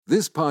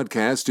This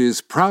podcast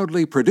is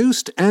proudly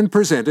produced and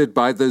presented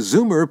by the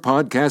Zoomer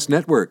Podcast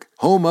Network,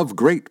 home of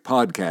great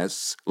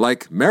podcasts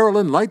like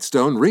Marilyn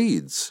Lightstone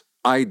Reads,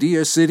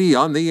 Idea City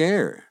on the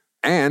Air,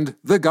 and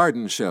The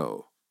Garden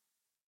Show.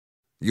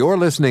 You're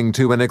listening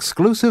to an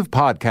exclusive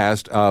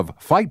podcast of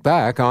Fight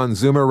Back on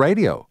Zoomer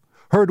Radio,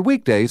 heard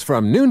weekdays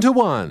from noon to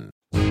 1.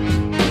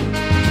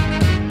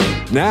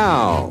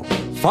 Now,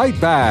 Fight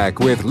Back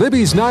with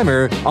Libby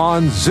Znaimer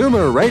on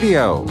Zoomer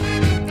Radio.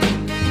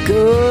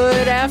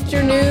 Good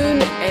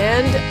afternoon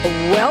and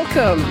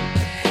welcome.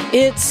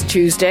 It's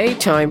Tuesday,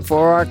 time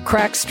for our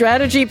Crack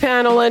Strategy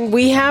panel, and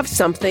we have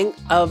something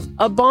of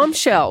a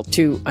bombshell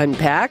to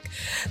unpack.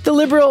 The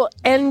Liberal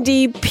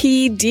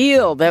NDP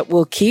deal that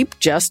will keep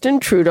Justin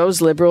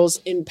Trudeau's Liberals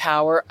in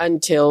power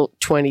until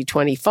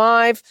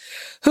 2025.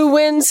 Who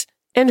wins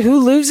and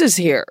who loses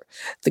here?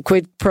 The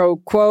quid pro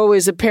quo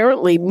is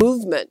apparently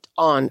movement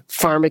on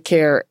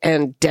pharmacare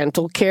and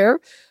dental care.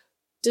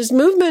 Does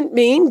movement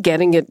mean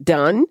getting it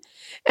done?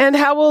 And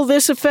how will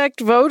this affect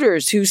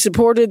voters who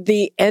supported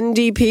the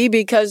NDP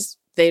because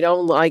they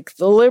don't like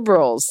the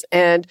Liberals?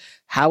 And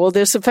how will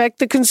this affect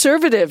the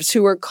Conservatives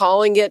who are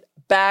calling it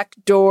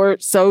backdoor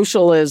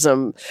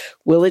socialism?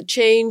 Will it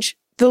change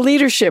the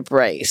leadership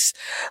race?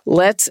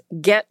 Let's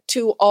get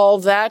to all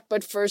that.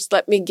 But first,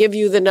 let me give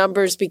you the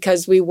numbers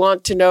because we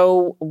want to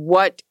know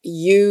what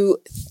you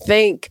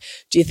think.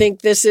 Do you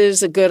think this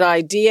is a good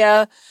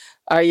idea?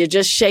 Are you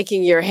just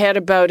shaking your head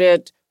about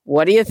it?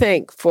 What do you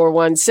think?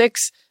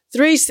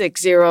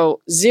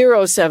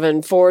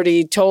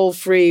 416-360-0740, toll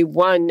free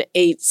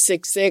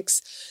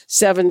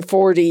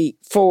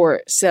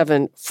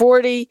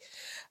 1-866-740-4740.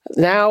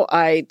 Now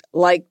I'd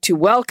like to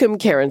welcome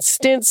Karen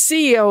Stintz,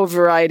 CEO of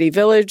Variety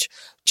Village,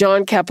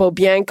 John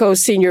Capobianco,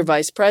 Senior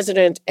Vice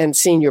President and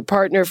Senior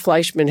Partner,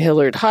 Fleischmann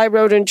Hillard High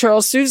Road, and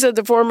Charles Sousa,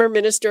 the former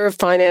Minister of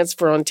Finance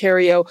for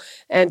Ontario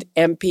and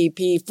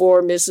MPP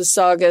for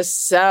Mississauga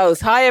South.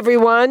 Hi,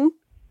 everyone.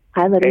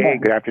 Hi, Libby. Hey,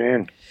 good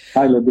afternoon.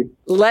 Hi, Libby.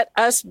 Let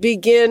us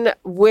begin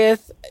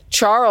with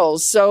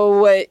Charles.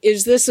 So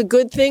is this a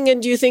good thing,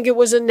 and do you think it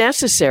was a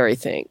necessary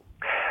thing?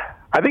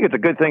 I think it's a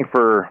good thing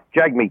for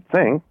Jagmeet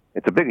Singh.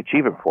 It's a big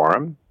achievement for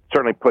him.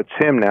 Certainly puts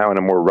him now in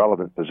a more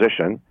relevant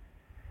position.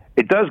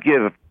 It does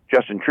give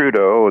Justin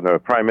Trudeau, the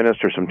Prime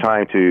Minister, some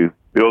time to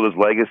build his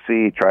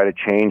legacy, try to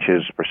change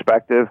his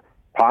perspective,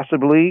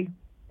 possibly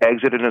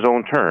exit in his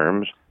own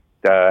terms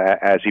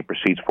as he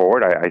proceeds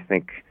forward. I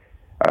think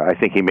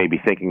he may be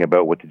thinking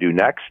about what to do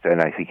next, and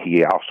I think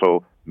he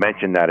also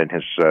mentioned that in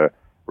his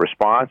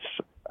response,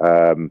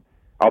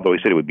 although he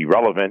said it would be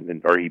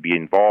relevant or he'd be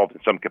involved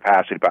in some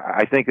capacity. But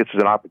I think this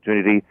is an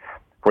opportunity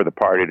for the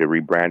party to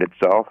rebrand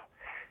itself.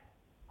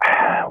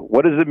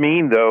 What does it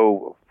mean,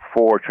 though,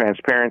 for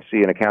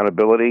transparency and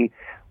accountability?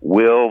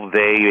 Will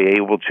they be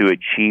able to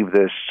achieve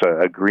this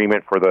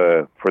agreement for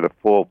the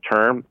full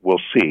term?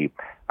 We'll see.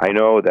 I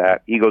know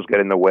that egos get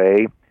in the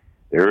way.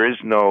 There is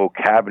no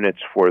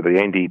cabinets for the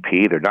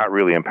NDP. They're not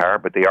really in power,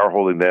 but they are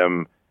holding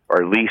them,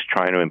 or at least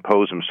trying to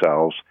impose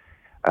themselves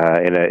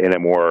in a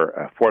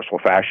more forceful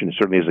fashion.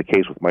 Certainly is the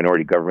case with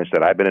minority governments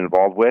that I've been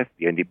involved with.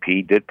 The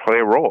NDP did play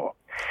a role.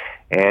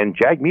 And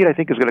Jagmeet, I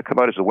think, is going to come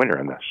out as a winner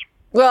in this.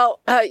 Well,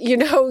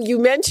 you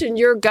mentioned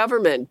your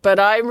government, but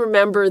I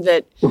remember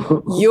that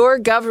your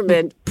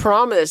government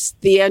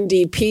promised the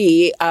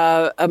NDP,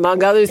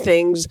 among other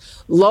things,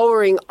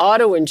 lowering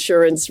auto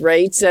insurance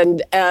rates,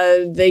 and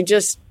they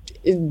just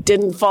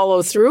didn't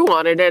follow through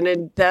on it,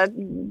 and that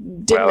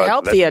didn't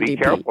help the NDP. Let's be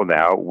careful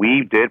now.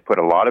 We did put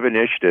a lot of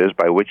initiatives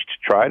by which to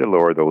try to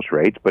lower those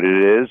rates, but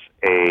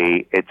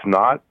it's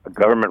not a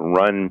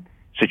government-run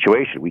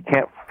situation. We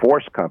can't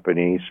force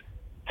companies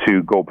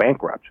to go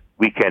bankrupt.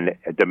 We can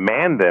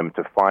demand them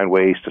to find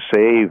ways to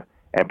save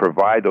and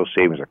provide those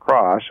savings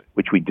across,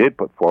 which we did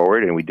put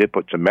forward, and we did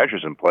put some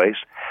measures in place.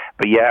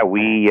 But yeah,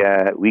 we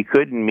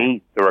couldn't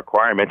meet the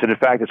requirements, and in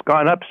fact, it's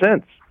gone up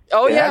since.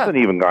 Oh, it hasn't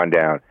even gone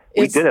down.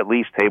 We did at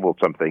least table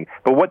something.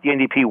 But what the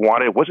NDP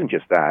wanted wasn't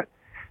just that.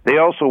 They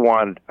also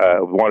wanted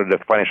a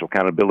financial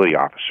accountability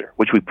officer,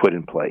 which we put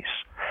in place.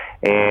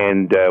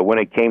 And when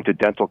it came to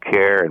dental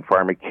care and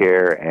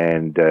pharmacare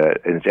and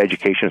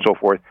education and so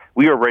forth,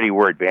 we already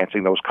were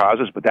advancing those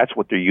causes, but that's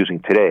what they're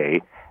using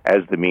today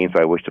as the means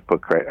by which to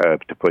put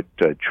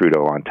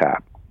Trudeau on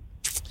tap,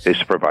 is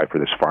to provide for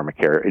this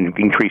pharmacare and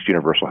increased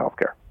universal health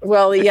care.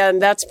 Well, yeah,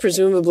 and that's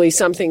presumably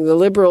something the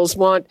Liberals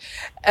want.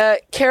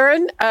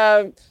 Karen,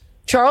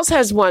 Charles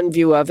has one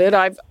view of it.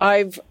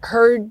 I've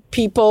heard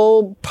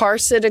people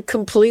parse it a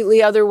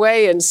completely other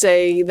way and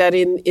say that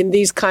in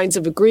these kinds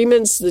of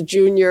agreements, the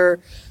junior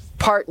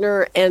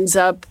partner ends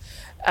up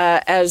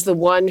as the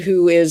one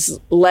who is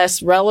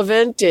less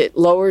relevant. It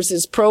lowers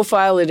his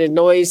profile. It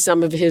annoys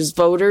some of his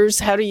voters.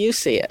 How do you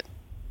see it?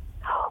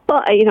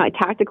 Well,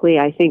 tactically,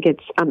 I think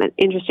it's an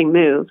interesting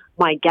move.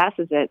 My guess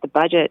is that the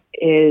budget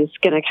is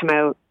going to come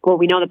out. Well,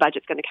 we know the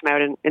budget's going to come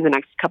out in the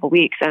next couple of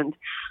weeks, and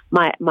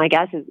my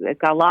guess is it's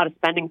got a lot of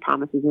spending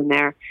promises in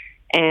there.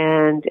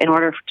 And in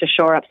order to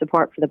shore up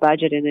support for the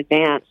budget in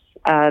advance,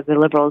 the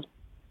Liberals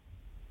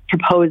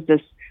proposed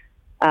this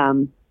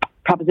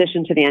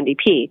proposition to the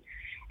NDP.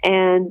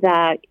 And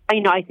that,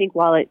 I think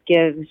while it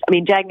gives,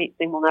 Jagmeet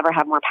Singh will never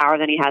have more power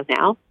than he has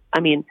now.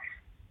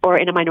 Or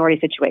in a minority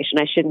situation,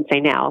 I shouldn't say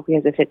now,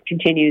 because if it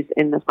continues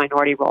in this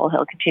minority role,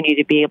 he'll continue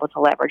to be able to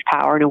leverage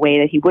power in a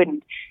way that he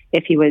wouldn't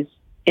if he was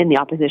in the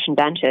opposition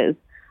benches.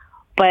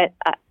 But,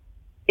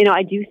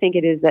 I do think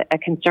it is a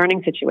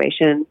concerning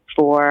situation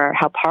for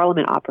how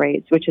Parliament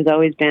operates, which has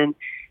always been,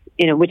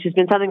 which has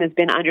been something that's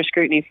been under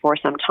scrutiny for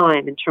some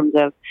time in terms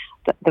of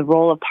the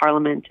role of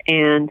Parliament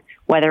and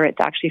whether it's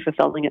actually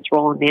fulfilling its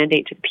role and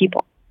mandate to the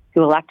people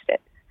who elected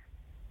it.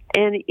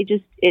 And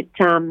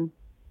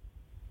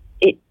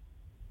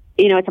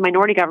it's a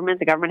minority government.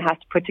 The government has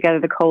to put together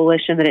the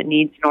coalition that it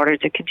needs in order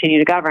to continue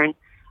to govern.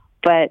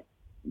 But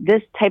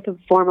this type of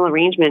formal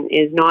arrangement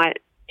is not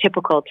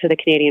typical to the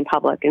Canadian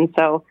public. And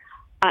so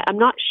I'm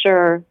not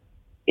sure.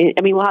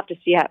 We'll have to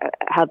see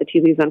how the tea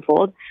leaves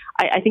unfold.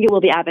 I think it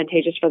will be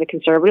advantageous for the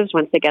Conservatives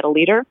once they get a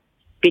leader,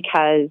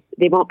 because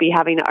they won't be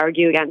having to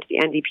argue against the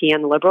NDP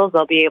and the Liberals.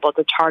 They'll be able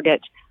to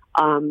target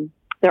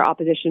their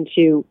opposition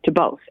to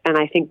both. And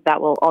I think that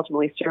will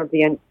ultimately serve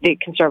the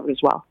Conservatives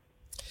well.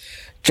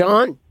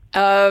 John,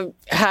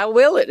 how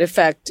will it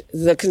affect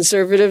the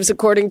Conservatives,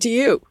 according to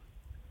you?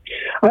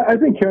 I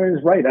think Karen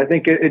is right. I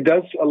think it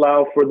does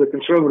allow for the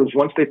Conservatives,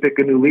 once they pick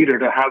a new leader,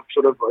 to have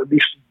sort of at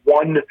least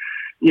one,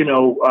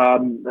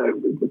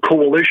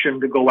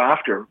 coalition to go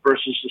after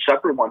versus a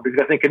separate one. Because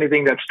I think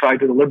anything that's tied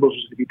to the Liberals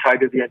is going to be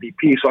tied to the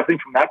NDP. So I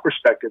think from that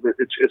perspective,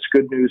 it's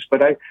good news.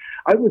 But I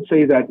would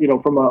say that,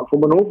 from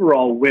an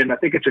overall win, I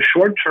think it's a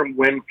short-term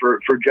win for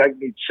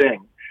Jagmeet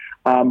Singh.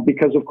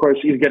 Because of course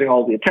he's getting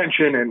all the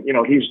attention, and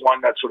he's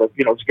one that sort of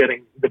is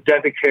getting the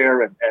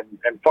Devicare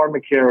and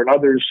Pharmacare and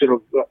others sort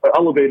of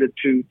elevated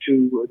to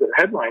the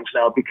headlines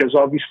now, because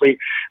obviously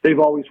they've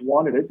always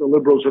wanted it. The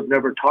Liberals have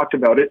never talked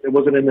about it. It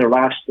wasn't in their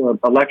last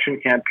election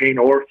campaign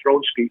or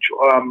throne speech,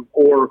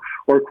 or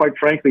quite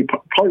frankly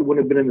probably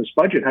wouldn't have been in this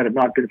budget had it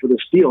not been for this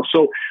deal.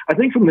 So I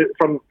think from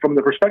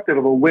the perspective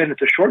of a win,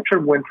 it's a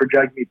short-term win for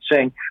Jagmeet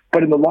Singh.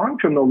 But in the long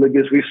term, though,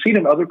 Liz, we've seen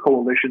in other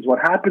coalitions, what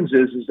happens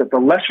is that the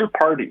lesser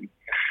party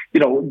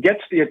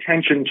gets the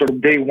attention sort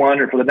of day one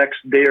or for the next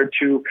day or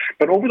two.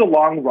 But over the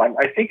long run,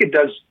 I think it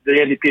does the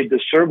NDP a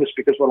disservice,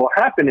 because what will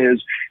happen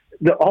is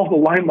all the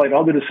limelight,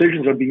 all the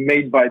decisions are being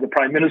made by the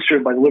Prime Minister,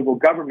 by the Liberal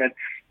government.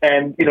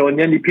 And, and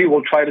the NDP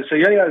will try to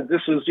say,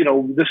 this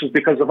is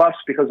because of us.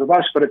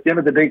 But at the end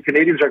of the day,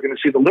 Canadians are going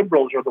to see the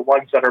Liberals are the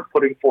ones that are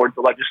putting forward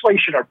the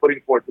legislation, are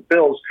putting forward the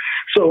bills.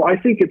 So I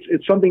think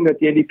it's something that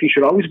the NDP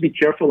should always be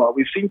careful of.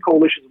 We've seen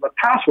coalitions in the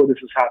past where this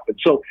has happened.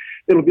 So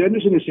it'll be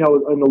interesting to see how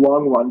in the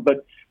long run.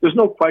 But there's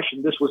no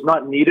question this was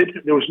not needed.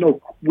 There was no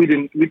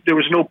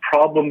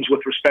problems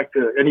with respect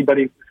to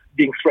anybody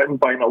being threatened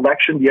by an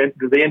election. The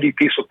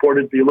NDP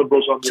supported the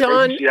Liberals on the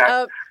Emergency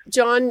Act.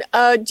 John,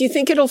 do you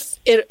think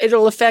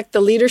it'll affect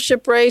the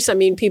leadership race?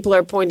 People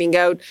are pointing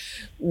out,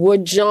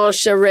 would Jean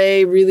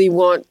Charest really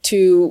want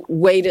to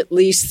wait at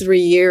least 3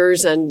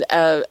 years, and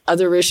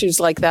other issues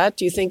like that?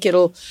 Do you think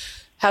it'll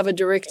have a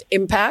direct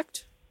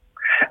impact?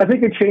 I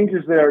think it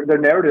changes their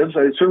narratives.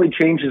 It certainly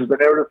changes the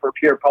narrative for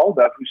Pierre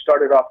Poilievre, who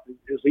started off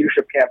his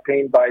leadership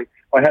campaign by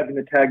having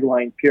the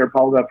tagline Pierre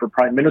Poilievre for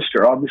Prime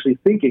Minister, obviously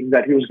thinking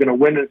that he was going to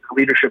win a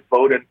leadership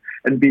vote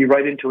and be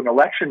right into an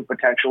election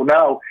potential.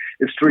 Now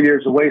it's 3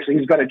 years away, so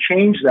he's got to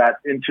change that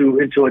into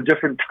a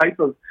different type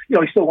of, he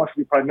still wants to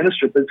be Prime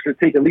Minister, but it's going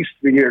to take at least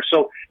 3 years.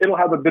 So it'll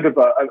have a bit of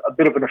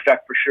an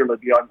effect for sure,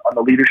 Libby, on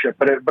the leadership,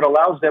 but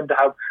allows them to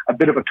have a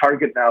bit of a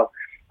target now.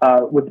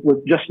 With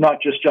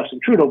not just Justin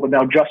Trudeau, but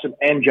now Justin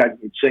and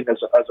Jagmeet Singh as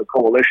a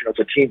coalition, as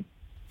a team.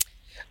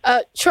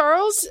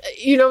 Charles,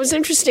 it was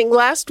interesting.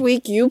 Last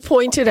week, you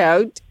pointed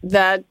out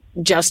that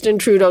Justin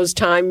Trudeau's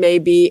time may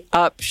be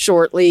up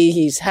shortly.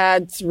 He's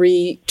had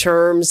 3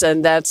 terms,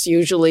 and that's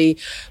usually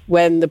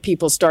when the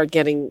people start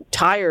getting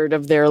tired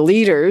of their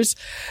leaders.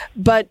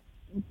 But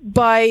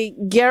by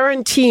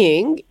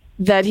guaranteeing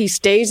that he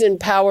stays in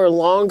power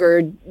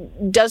longer,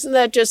 doesn't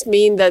that just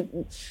mean that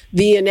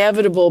the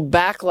inevitable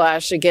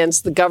backlash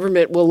against the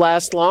government will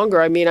last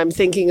longer? I'm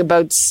thinking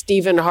about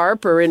Stephen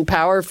Harper in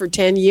power for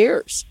 10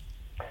 years.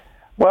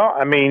 Well,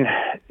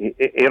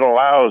 it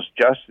allows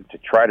Justin to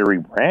try to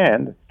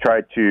rebrand,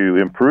 try to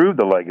improve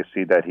the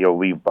legacy that he'll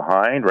leave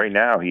behind. Right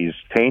now, he's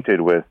tainted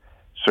with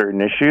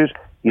certain issues.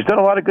 He's done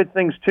a lot of good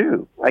things,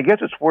 too. I guess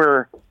it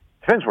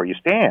depends where you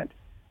stand.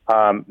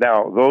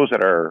 Now, those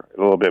that are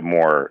a little bit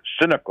more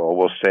cynical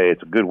will say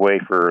it's a good way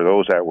for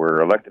those that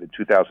were elected in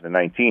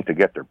 2019 to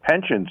get their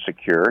pensions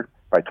secured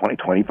by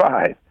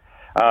 2025.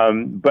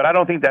 But I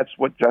don't think that's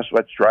what's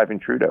driving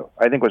Trudeau.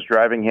 I think what's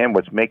driving him,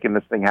 what's making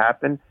this thing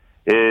happen,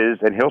 is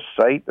that he'll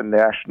cite the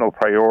national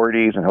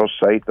priorities, and he'll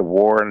cite the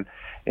war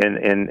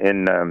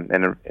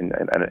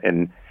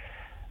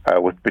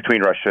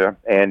between Russia,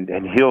 and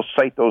he'll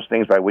cite those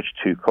things by which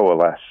to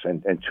coalesce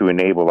and to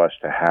enable us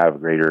to have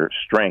greater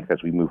strength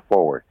as we move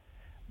forward.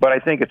 But I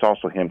think it's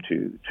also him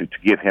to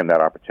give him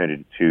that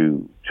opportunity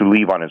to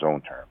leave on his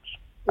own terms.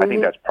 Mm-hmm. I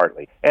think that's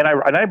partly, and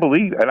I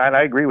believe, and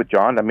I agree with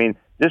John.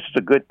 This is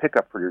a good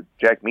pickup for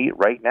Jagmeet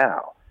right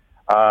now.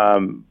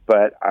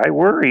 But I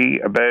worry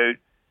about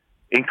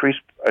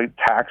increased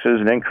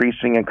taxes and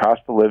increasing in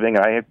cost of living.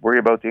 I worry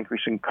about the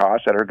increasing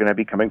costs that are going to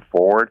be coming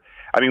forward.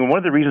 I mean, one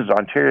of the reasons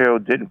Ontario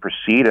didn't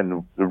proceed,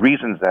 and the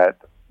reasons that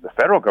the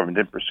federal government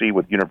didn't proceed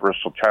with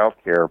universal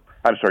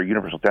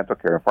universal dental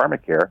care and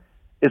pharmacare,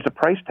 is the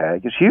price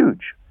tag is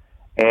huge.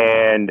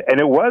 And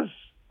it was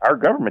our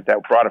government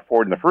that brought it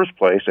forward in the first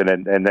place,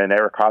 and then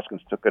Eric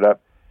Hoskins took it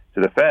up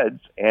to the feds,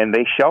 and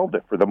they shelved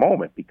it for the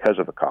moment because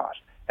of the cost.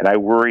 And I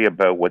worry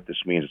about what this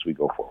means as we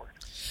go forward.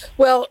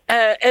 Well,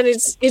 and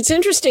it's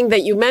interesting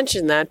that you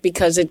mentioned that,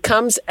 because it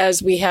comes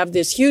as we have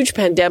this huge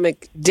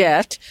pandemic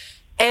debt,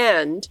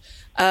 and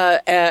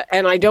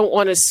I don't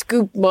want to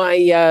scoop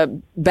my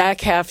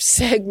back half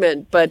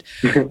segment, but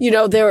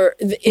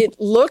it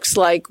looks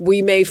like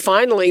we may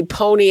finally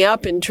pony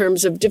up in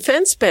terms of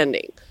defense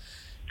spending,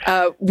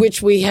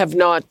 which we have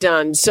not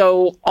done.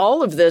 So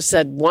all of this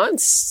at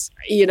once,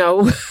 we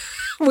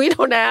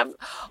don't have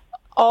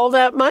all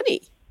that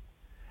money.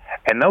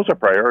 And those are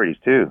priorities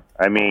too.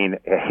 I mean,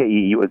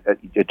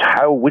 it's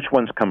which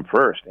ones come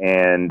first.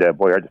 And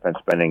our defense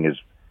spending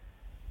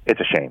it's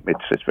a shame.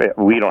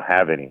 We don't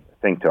have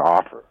anything to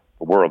offer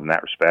the world in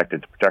that respect,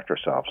 and to protect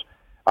ourselves.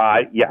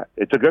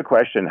 It's a good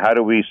question. How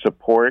do we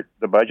support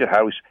the budget?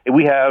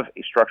 We have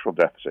a structural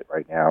deficit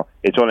right now.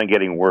 It's only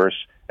getting worse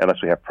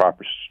unless we have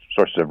proper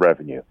sources of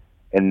revenue,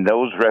 and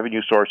those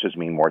revenue sources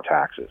mean more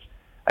taxes,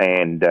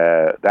 and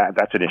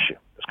that's an issue.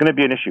 It's going to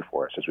be an issue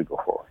for us as we go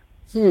forward.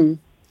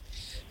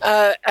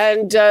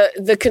 And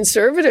the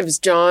Conservatives,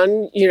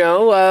 John,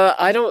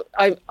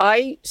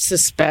 I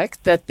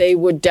suspect that they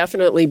would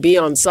definitely be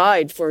on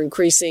side for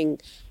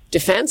increasing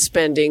defense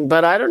spending,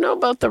 but I don't know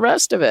about the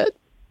rest of it.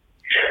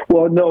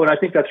 Well, no, and I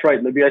think that's right,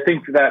 Libby. I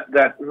think that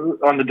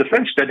on the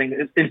defense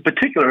spending, in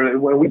particular,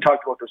 when we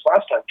talked about this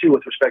last time, too,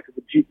 with respect to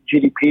the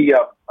GDP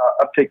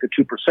uptake to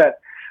 2%,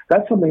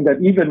 that's something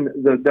that even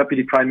the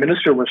Deputy Prime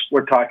Minister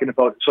were talking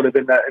about, sort of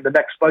in the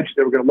next budget,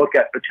 they were going to look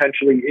at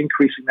potentially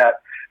increasing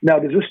that. Now,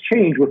 does this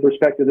change with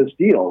respect to this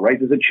deal, right?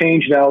 Does it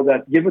change now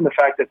that, given the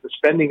fact that the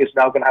spending is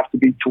now going to have to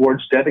be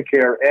towards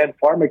Dentacare and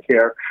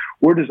Pharmacare,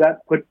 where does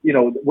that put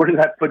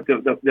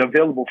the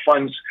available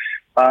funds?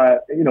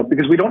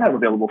 Because we don't have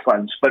available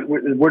funds, but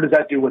where does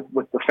that do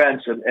with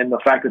defense and the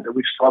fact that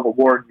we still have a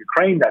war in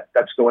Ukraine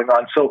that's going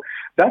on? So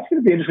that's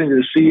going to be interesting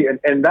to see.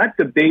 And that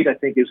debate, I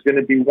think, is going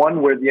to be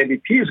one where the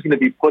NDP is going to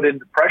be put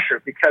into pressure,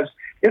 because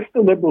if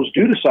the Liberals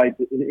do decide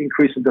to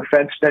increase in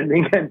defense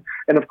spending, and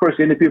of course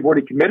the NDP have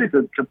already committed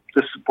to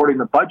supporting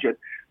the budget,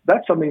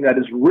 that's something that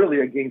is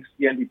really against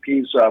the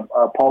NDP's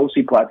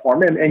policy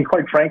platform and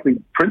quite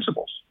frankly,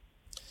 principles.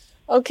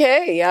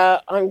 Okay,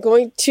 I'm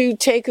going to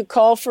take a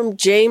call from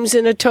James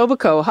in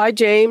Etobicoke. Hi,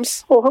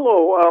 James. Oh,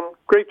 hello.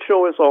 Great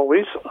show as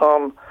always.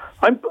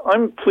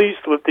 I'm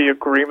pleased with the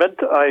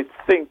agreement. I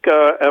think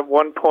at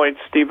one point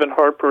Stephen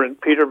Harper and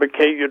Peter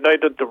MacKay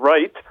united the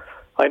right.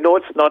 I know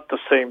it's not the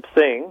same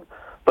thing,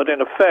 but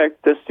in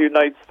effect, this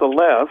unites the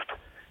left.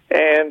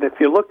 And if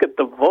you look at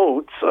the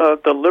votes,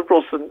 the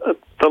Liberals and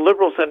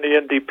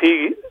the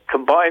NDP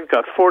combined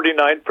got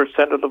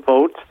 49% of the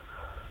votes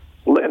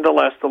in the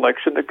last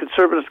election. The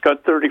Conservatives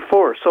got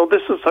 34%. So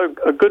this is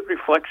a good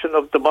reflection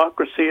of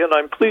democracy, and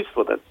I'm pleased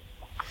with it.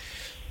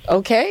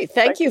 Okay,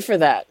 thank you for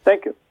that.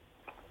 Thank you.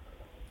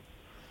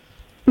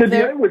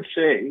 I would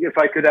say, if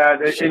I could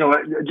add,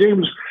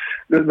 James,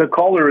 the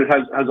caller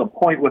has a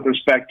point with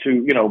respect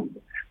to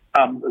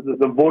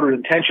the voter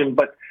intention,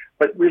 but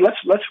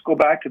let's go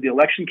back to the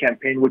election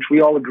campaign, which we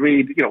all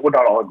agreed, well,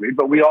 not all agreed,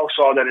 but we all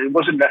saw that it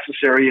wasn't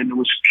necessary, and it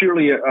was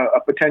purely a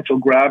potential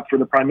grab for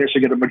the Prime Minister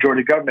to get a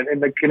majority government.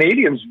 And the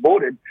Canadians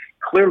voted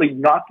clearly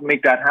not to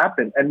make that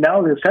happen. And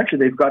now essentially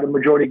they've got a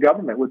majority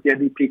government with the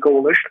NDP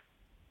coalition.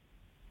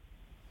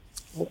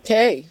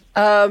 Okay.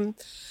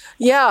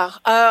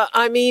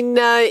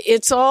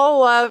 It's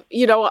all,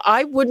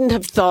 I wouldn't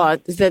have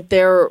thought that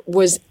there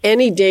was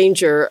any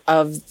danger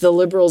of the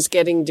Liberals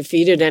getting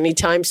defeated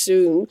anytime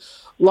soon,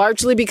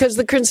 largely because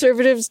the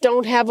Conservatives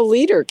don't have a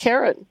leader.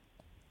 Karen.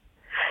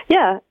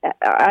 Yeah,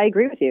 I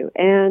agree with you.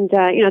 And,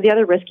 the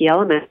other risky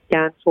element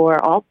for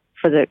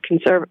the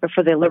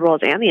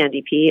Liberals and the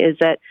NDP is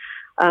that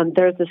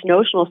there's this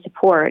notional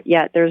support,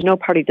 yet there's no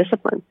party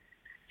discipline.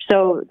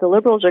 So the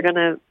Liberals are going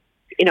to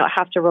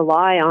have to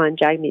rely on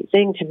Jagmeet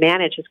Singh to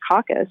manage his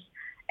caucus,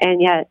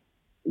 and yet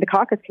the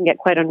caucus can get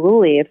quite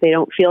unruly if they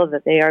don't feel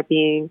that they are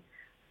getting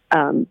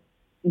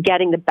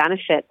the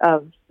benefit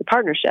of the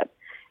partnership.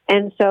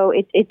 And so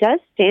it does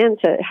stand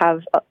to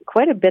have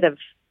quite a bit of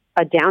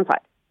a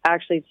downside,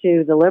 actually,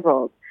 to the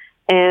Liberals.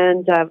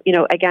 And,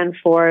 again,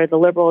 for the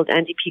Liberals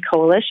NDP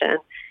coalition,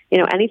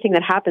 anything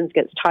that happens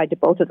gets tied to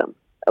both of them,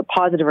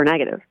 positive or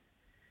negative.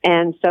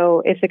 And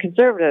so if the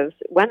Conservatives,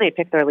 when they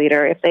pick their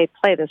leader, if they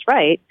play this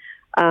right,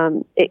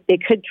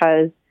 it could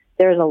cause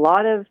there's a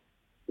lot of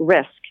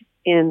risk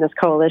in this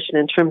coalition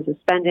in terms of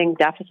spending,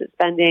 deficit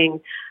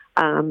spending.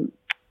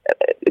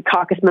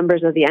 Caucus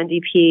members of the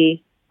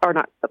NDP, or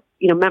not,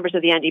 members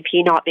of the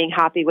NDP not being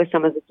happy with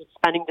some of the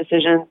spending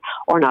decisions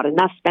or not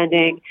enough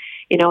spending,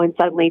 and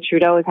suddenly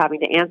Trudeau is having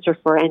to answer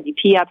for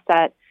NDP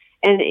upset.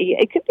 And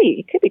it could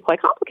be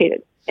quite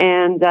complicated,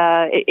 and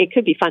it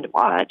could be fun to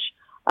watch.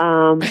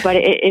 But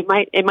it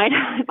might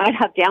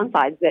have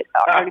downsides that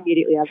aren't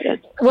immediately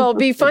evident. Well, it'd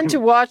be fun to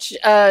watch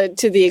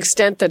to the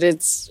extent that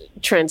it's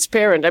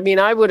transparent. I mean,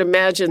 I would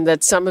imagine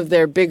that some of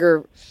their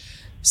bigger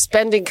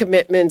spending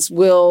commitments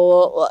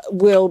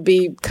will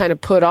be kind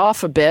of put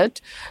off a bit,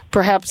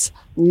 perhaps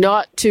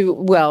not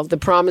to, the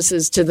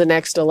promises to the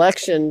next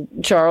election,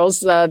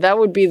 Charles. That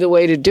would be the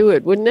way to do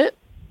it, wouldn't it?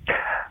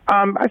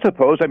 I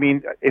suppose. I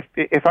mean,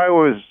 if I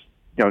was,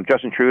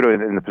 Justin Trudeau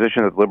in the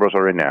position that the Liberals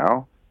are in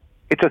now,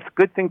 it's a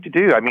good thing to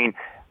do. I mean,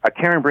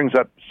 Karen brings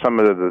up some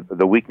of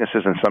the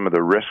weaknesses and some of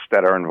the risks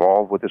that are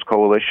involved with this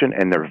coalition,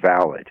 and they're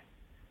valid.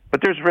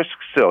 But there's risks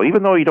still,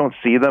 even though you don't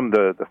see them.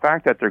 The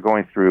fact that they're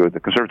going through,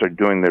 the Conservatives are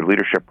doing their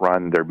leadership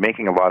run, they're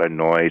making a lot of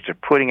noise, they're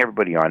putting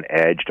everybody on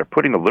edge, they're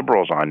putting the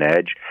Liberals on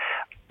edge.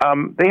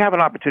 They have an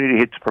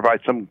opportunity to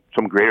provide some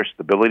greater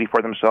stability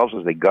for themselves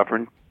as they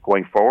govern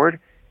going forward.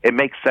 It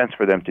makes sense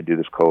for them to do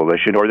this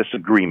coalition or this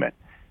agreement,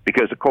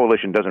 because the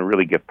coalition doesn't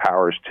really give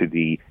powers to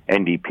the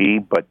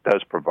NDP, but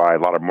does provide a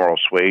lot of moral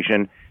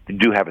suasion. They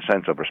do have a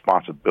sense of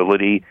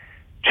responsibility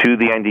to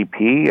the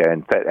NDP,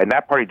 and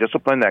that party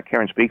discipline that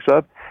Karen speaks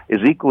of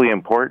is equally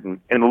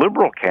important in the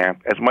Liberal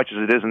camp as much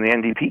as it is in the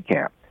NDP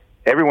camp.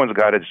 Everyone's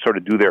got to sort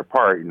of do their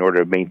part in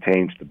order to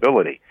maintain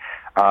stability.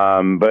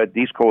 But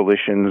these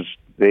coalitions,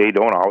 they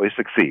don't always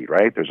succeed,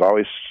 right? There's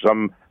always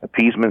some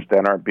appeasements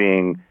that aren't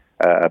being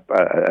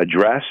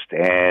addressed,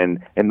 and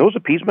those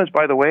appeasements,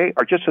 by the way,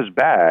 are just as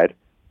bad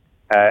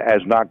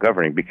as not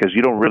governing, because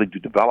you don't really do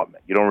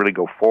development. You don't really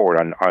go forward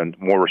on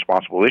more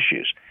responsible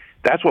issues.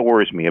 That's what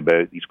worries me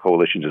about these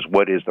coalitions, is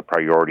what is the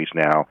priorities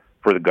now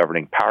for the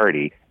governing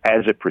party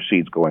as it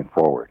proceeds going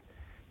forward.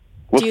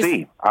 We'll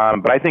see.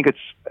 But I think it's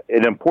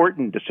an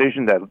important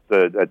decision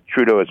that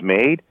Trudeau has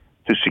made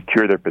to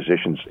secure their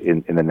positions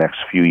in the next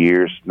few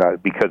years,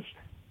 because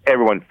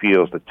everyone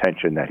feels the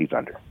tension that he's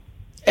under.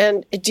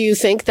 And do you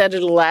think that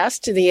it'll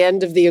last to the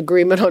end of the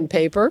agreement on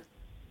paper?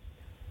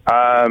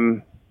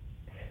 Time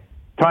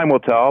will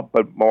tell,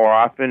 but more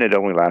often it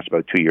only lasts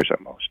about 2 years at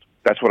most.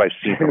 That's what I've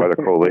seen from other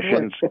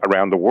coalitions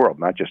around the world,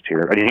 not just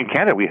here. I mean, in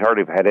Canada, we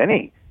hardly have had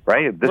any,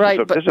 right? This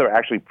is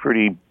actually a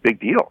pretty big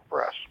deal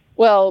for us.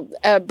 Well,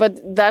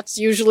 but that's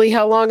usually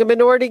how long a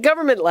minority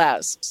government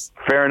lasts.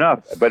 Fair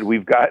enough, but we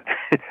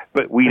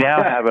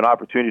now have an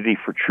opportunity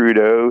for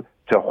Trudeau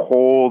to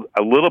hold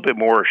a little bit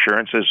more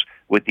assurances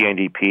with the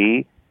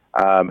NDP.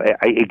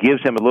 It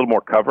gives him a little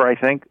more cover, I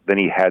think, than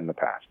he had in the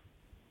past.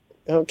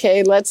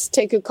 Okay, let's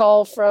take a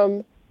call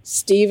from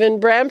Steve in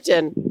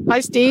Brampton. Hi,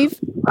 Steve.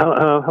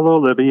 Hello,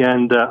 Libby,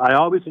 and I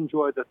always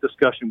enjoy the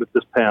discussion with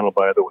this panel,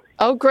 by the way.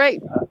 Oh,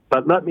 great.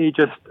 But let me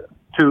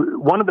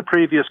one of the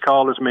previous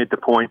callers made the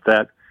point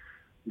that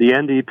the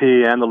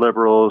NDP and the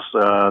Liberals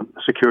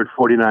secured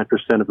 49%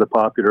 of the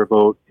popular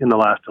vote in the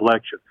last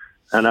election,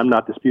 and I'm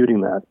not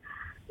disputing that.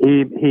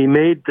 He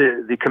made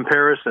the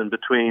comparison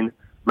between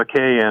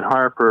McKay and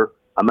Harper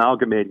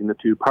amalgamating the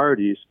two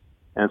parties,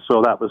 and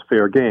so that was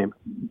fair game.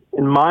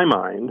 In my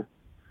mind,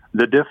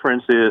 the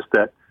difference is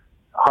that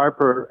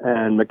Harper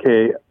and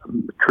McKay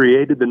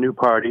created the new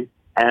party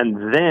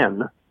and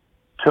then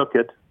took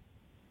it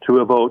to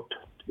a vote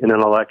in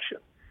an election.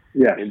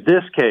 Yes. In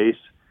this case,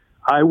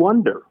 I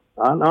wonder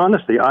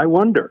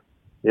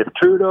if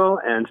Trudeau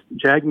and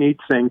Jagmeet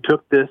Singh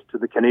took this to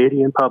the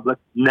Canadian public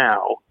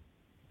now,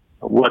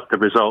 what the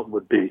result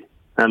would be.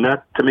 And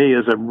that, to me,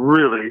 is a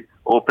really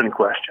open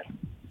question.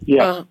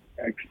 Yeah,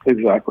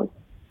 exactly.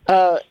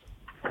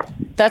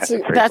 That's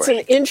an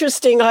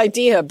interesting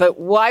idea, but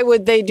why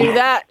would they do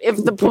that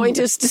if the point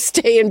is to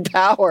stay in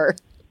power?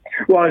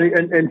 Well,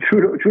 and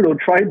Trudeau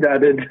tried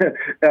that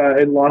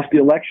and lost the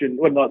election.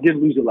 Well,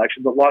 didn't lose the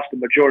election, but lost the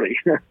majority.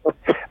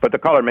 But the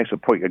caller makes a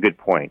good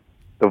point.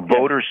 The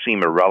voters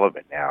seem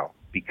irrelevant now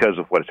because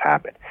of what has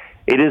happened.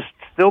 It is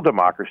still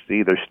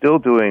democracy. They're still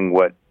doing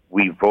what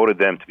we voted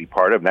them to be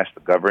part of, and that's to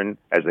govern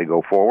as they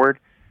go forward.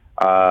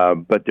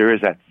 But there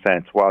is that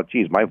sense, well,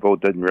 geez, my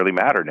vote doesn't really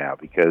matter now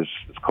because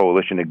this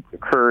coalition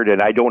occurred,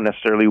 and I don't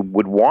necessarily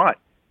would want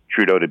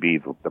Trudeau to be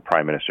the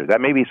prime minister.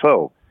 That may be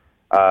so.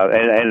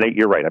 And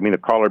you're right. I mean, the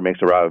caller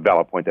makes a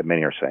valid point that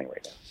many are saying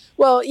right now.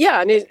 Well,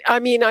 yeah.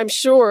 And I'm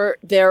sure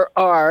there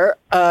are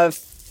a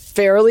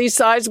fairly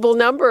sizable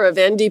number of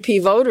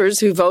NDP voters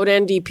who vote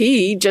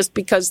NDP just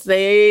because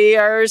they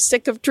are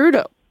sick of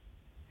Trudeau.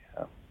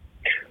 Yeah.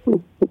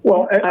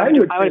 Well, I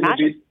would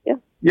imagine.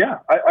 Yeah,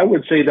 I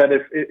would say that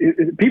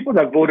if people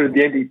that voted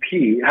the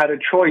NDP had a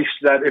choice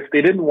that if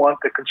they didn't want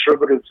the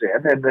Conservatives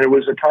in, and there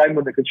was a time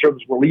when the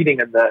Conservatives were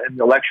leading in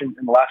the last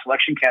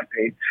election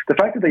campaign, the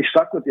fact that they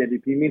stuck with the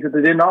NDP means that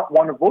they did not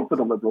want to vote for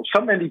the Liberals.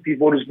 Some NDP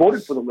voters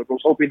voted for the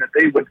Liberals, hoping that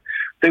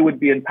they would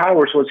be in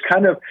power. So it's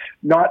kind of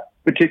not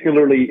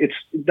particularly, it's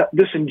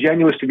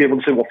disingenuous to be able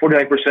to say, well,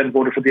 49%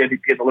 voted for the NDP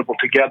and the Liberal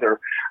together.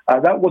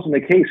 That wasn't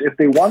the case. If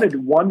they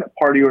wanted one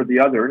party or the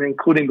other, and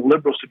including the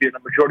Liberals to be in the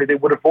majority, they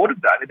would have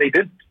voted that, and they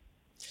didn't.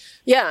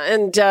 Yeah,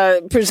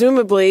 and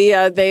presumably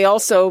they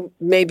also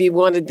maybe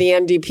wanted the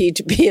NDP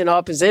to be in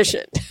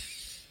opposition,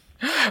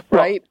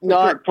 right?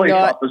 Well,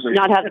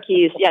 not have the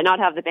keys. Yeah, not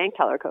have the bank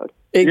teller code.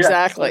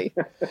 Exactly.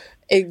 Yeah.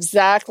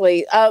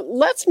 Exactly.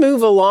 Let's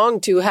move along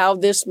to how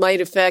this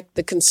might affect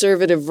the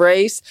Conservative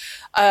race.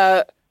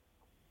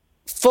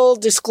 Full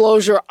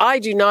disclosure, I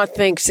do not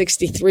think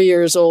 63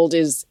 years old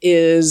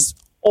is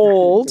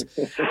old.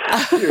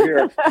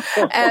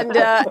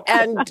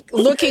 And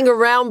looking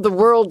around the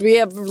world, we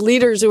have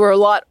leaders who are a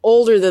lot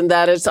older than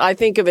that. I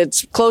think of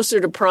it's closer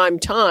to prime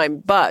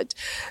time, but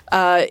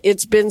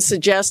it's been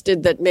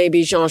suggested that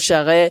maybe Jean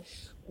Charest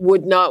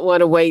would not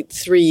want to wait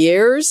 3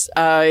 years.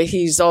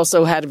 He's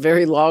also had a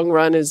very long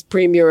run as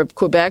Premier of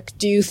Quebec.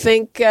 Do you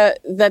think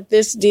that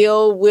this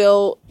deal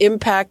will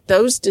impact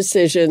those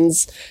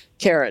decisions,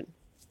 Karen?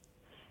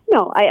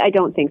 No, I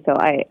don't think so.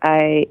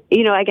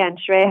 Again,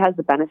 Charest has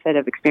the benefit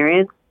of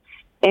experience,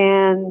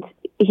 and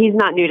he's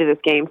not new to this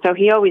game. So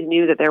he always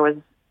knew that there was,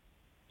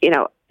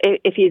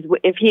 if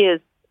he is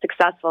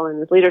successful in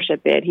his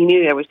leadership bid, he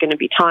knew there was going to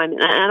be time.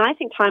 And I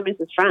think time is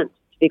his friend,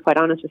 to be quite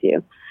honest with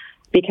you,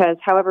 because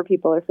however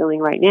people are feeling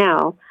right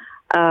now,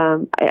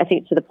 I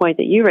think to the point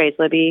that you raised,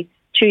 Libby,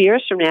 2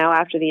 years from now,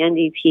 after the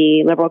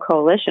NDP Liberal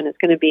coalition, it's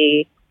going to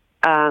be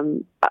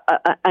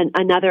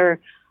another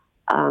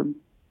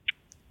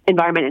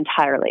environment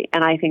entirely,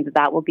 and I think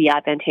that will be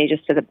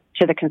advantageous to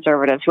the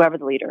Conservatives, whoever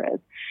the leader is.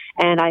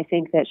 And I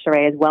think that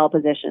Charest is well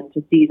positioned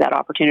to seize that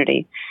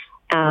opportunity.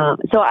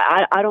 So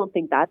I don't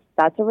think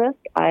that's a risk.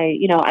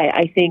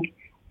 I think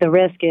the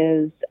risk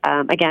is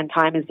again,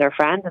 time is their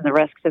friend, and the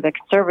risk to the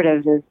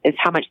Conservatives is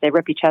how much they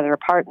rip each other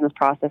apart in this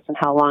process, and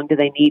how long do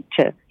they need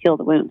to heal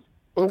the wounds.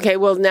 Okay,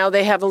 well now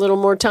they have a little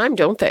more time,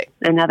 don't they?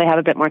 And now they have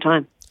a bit more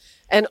time.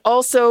 And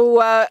also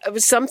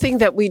something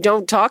that we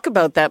don't talk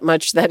about that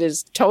much that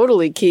is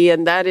totally key,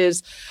 and that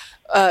is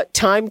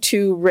time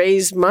to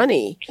raise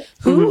money.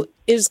 Who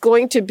is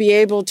going to be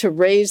able to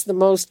raise the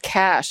most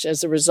cash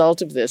as a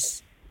result of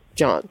this,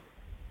 John?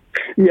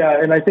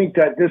 Yeah, and I think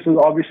that this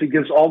obviously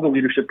gives all the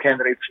leadership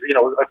candidates,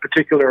 a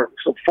particular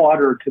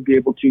fodder to be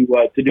able to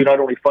do not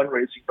only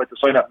fundraising, but to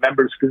sign up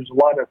members, because there's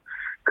a lot of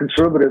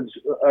Conservatives,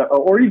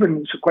 or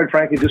even, quite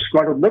frankly,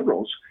 disgruntled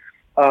Liberals,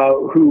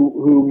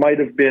 who might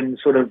have been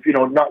sort of,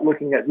 not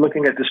looking at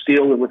this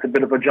deal with a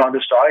bit of a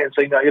jaundiced eye and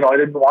saying, I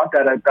didn't want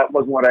that. That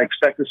wasn't what I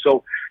expected.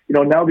 So,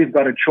 now they've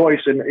got a choice.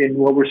 In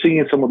what we're seeing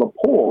in some of the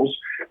polls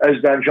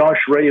is that Jean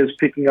Charest is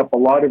picking up a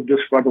lot of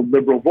disgruntled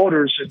Liberal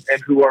voters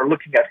and who are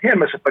looking at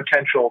him as a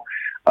potential,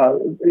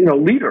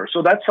 leader.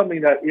 So that's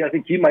something that I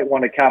think he might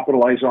want to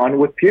capitalize on.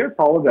 With Pierre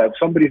Poilievre,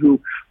 somebody who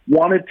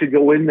wanted to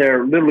go in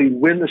there, literally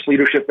win this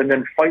leadership and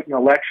then fight an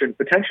election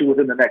potentially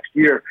within the next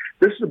year.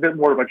 This is a bit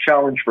more of a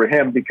challenge for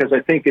him, because I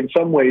think in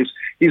some ways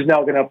he's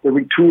now going to have to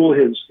retool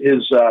his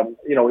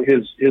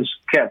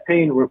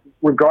campaign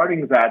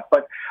regarding that.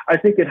 But I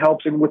think it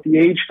helps. And with the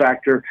age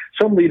factor,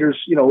 some leaders,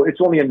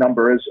 it's only a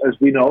number, as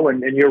we know,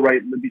 and you're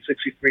right, Libby,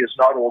 63 is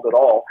not old at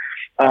all.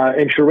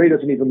 And Charest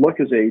doesn't even look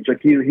his age.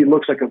 Like he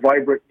looks like a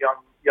vibrant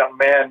young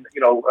man.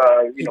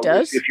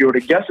 If you were to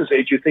guess his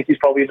age, you'd think he's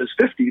probably in his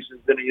 50s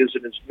than he is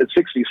in his mid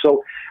 60s.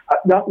 So,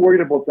 not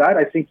worried about that.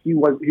 I think he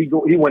went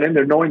in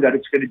there knowing that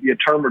it's going to be a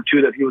term or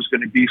two that he was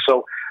going to be.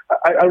 So,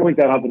 I don't think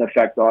that'll have an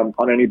effect on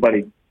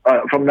anybody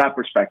from that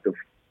perspective.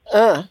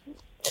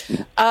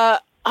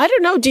 I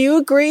don't know. Do you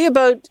agree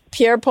about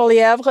Pierre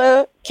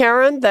Poilievre,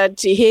 Karen,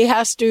 that he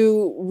has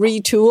to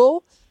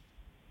retool?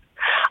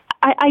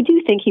 I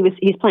do think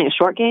he's playing a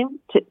short game,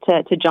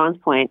 to John's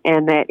point,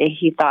 and that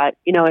he thought,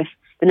 if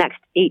the next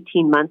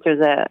 18 months there's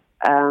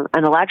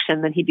an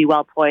election, then he'd be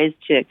well poised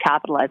to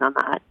capitalize on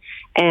that.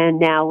 And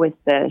now with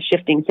the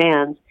shifting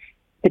sands,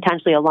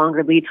 potentially a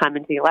longer lead time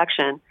into the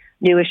election,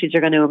 new issues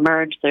are going to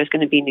emerge. There's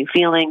going to be new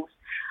feelings.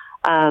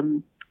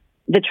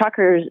 The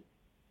truckers'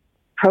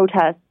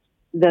 protests,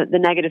 the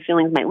negative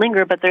feelings might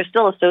linger, but they're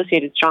still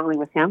associated strongly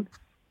with him,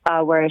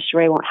 whereas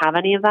Charest won't have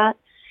any of that.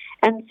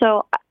 And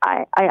so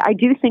I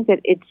do think that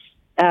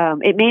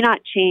it may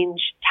not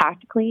change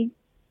tactically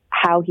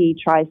how he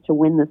tries to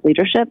win this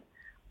leadership,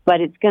 but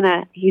he's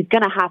gonna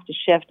have to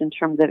shift in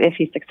terms of, if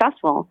he's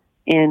successful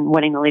in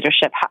winning the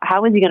leadership,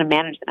 how is he going to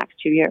manage the next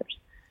 2 years?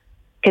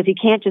 Because he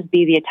can't just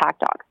be the attack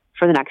dog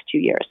for the next 2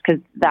 years,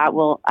 because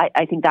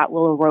I think that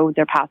will erode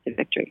their path to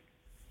victory.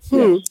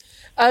 Yes.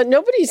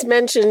 Nobody's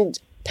mentioned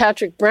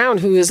Patrick Brown,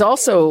 who is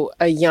also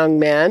a young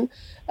man.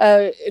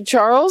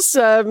 Charles,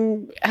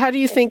 how do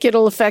you think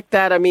it'll affect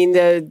that? I mean,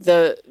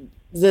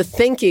 the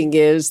thinking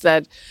is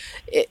that,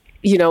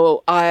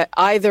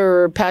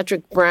 either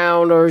Patrick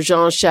Brown or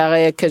Jean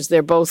Charest, because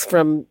they're both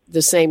from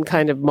the same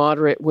kind of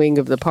moderate wing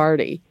of the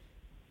party.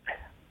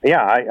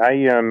 Yeah,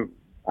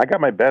 I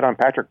got my bet on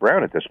Patrick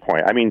Brown at this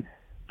point. I mean,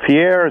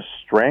 Pierre's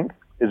strength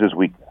is his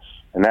weakness,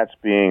 and that's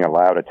being a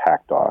loud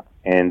attack dog,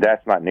 and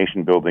that's not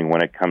nation building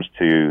when it comes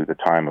to the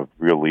time of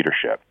real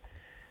leadership.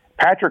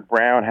 Patrick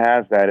Brown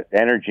has that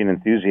energy and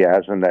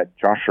enthusiasm that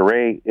Jean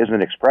Charest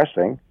isn't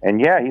expressing. And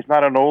yeah, he's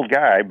not an old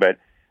guy, but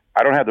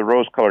I don't have the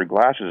rose-colored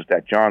glasses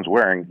that John's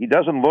wearing. He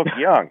doesn't look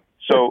young.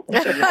 So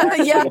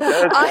yeah,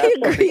 I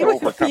agree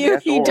with you.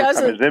 He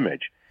doesn't. His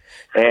image.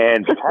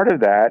 And part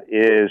of that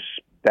is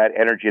that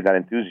energy and that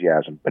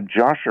enthusiasm. But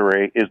Jean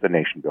Charest is the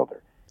nation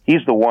builder.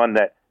 He's the one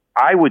that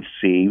I would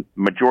see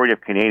majority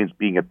of Canadians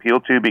being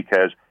appealed to,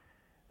 because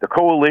the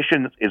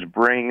coalition is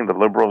bringing the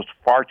Liberals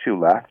far too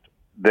left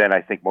than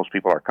I think most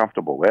people are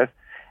comfortable with.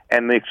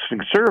 And the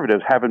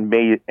Conservatives haven't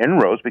made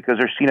inroads because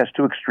they're seen as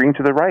too extreme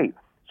to the right.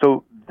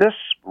 So this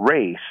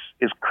race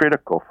is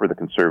critical for the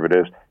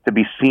Conservatives to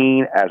be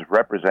seen as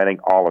representing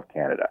all of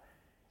Canada.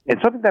 And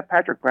something that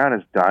Patrick Brown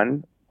has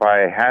done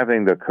by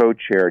having the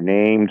co-chair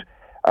named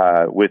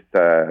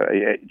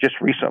just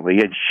recently,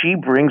 and she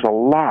brings a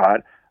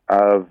lot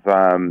of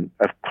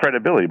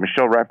credibility,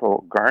 Michelle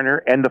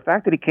Rempel-Garner, and the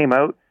fact that he came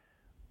out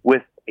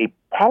with a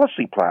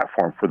policy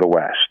platform for the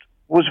West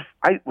was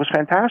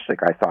fantastic,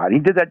 I thought. He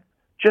did that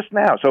just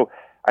now. So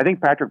I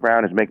think Patrick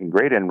Brown is making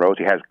great inroads.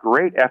 He has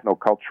great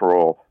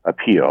ethnocultural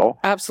appeal.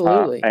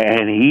 Absolutely.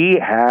 And he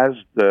has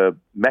the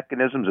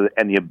mechanisms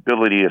and the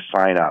ability to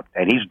sign up.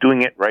 And he's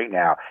doing it right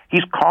now.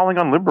 He's calling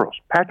on Liberals.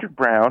 Patrick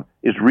Brown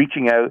is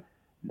reaching out.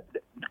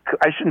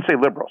 I shouldn't say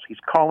Liberals. He's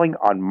calling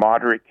on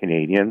moderate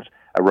Canadians,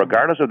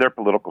 regardless of their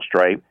political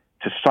stripe,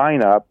 to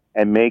sign up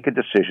and make a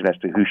decision as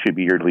to who should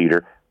be your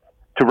leader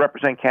to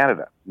represent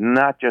Canada,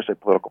 not just a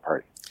political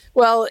party.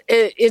 Well,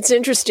 it's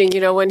interesting,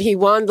 when he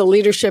won the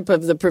leadership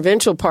of the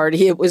provincial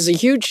party, it was a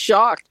huge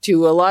shock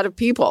to a lot of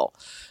people.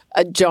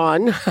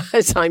 John,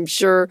 as I'm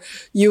sure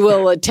you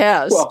will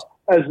attest. Well,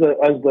 as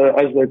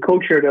the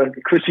co-chair to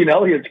Christine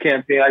Elliott's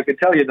campaign, I could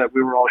tell you that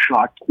we were all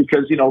shocked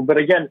because, but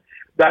again,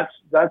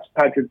 that's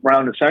Patrick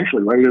Brown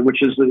essentially, right?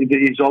 Which is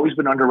he's always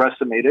been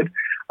underestimated.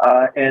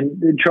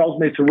 And Charles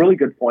makes a really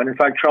good point. In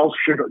fact, Charles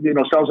should,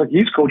 sounds like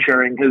he's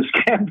co-chairing his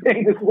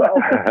campaign as well.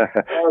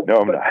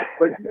 No, I'm not.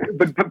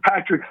 But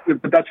Patrick,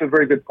 but that's a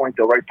very good point,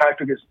 though, right?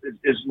 Patrick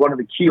is one of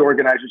the key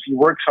organizers. He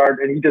works hard,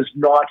 and he does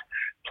not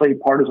play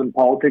partisan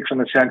politics in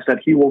the sense that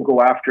he will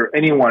go after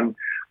anyone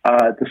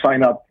to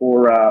sign up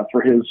for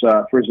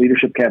his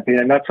leadership campaign,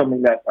 and that's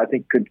something that I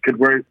think could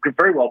very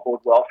well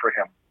bode well for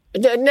him.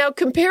 Now,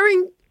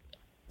 comparing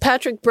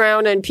Patrick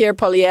Brown and Pierre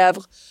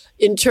Poilievre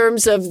in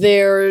terms of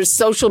their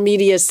social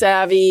media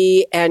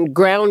savvy and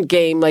ground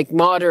game, like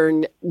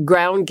modern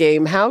ground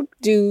game, how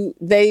do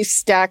they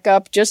stack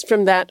up just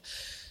from that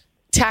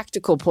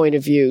tactical point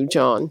of view,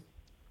 John?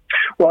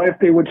 Well, if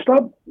they would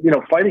stop,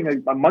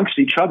 fighting amongst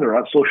each other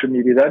on social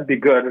media, that'd be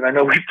good. And I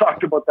know we've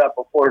talked about that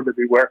before, but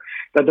beware,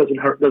 that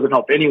doesn't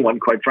help anyone,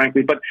 quite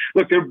frankly. But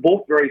look, they're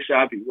both very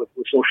savvy with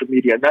social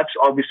media, and that's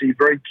obviously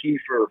very key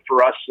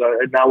for us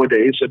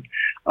nowadays,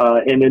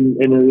 and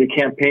in the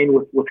campaign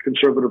with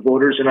conservative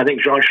voters. And I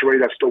think Jean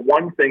Charest, that's the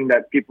one thing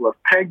that people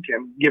have pegged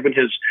him, given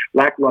his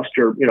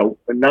lackluster,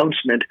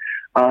 announcement.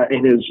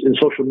 In his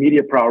social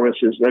media prowess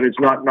is that it's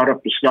not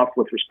up to snuff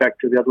with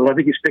respect to the others. I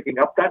think he's picking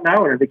up that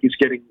now, and I think he's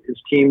getting his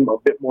team a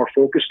bit more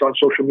focused on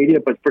social media.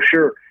 But for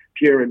sure,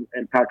 Pierre and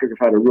Patrick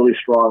have had a really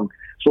strong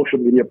social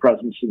media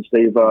presence since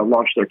they've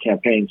launched their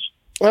campaigns.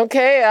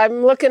 Okay,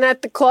 I'm looking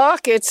at the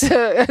clock. It's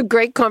a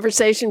great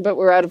conversation, but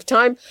we're out of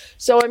time.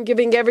 So I'm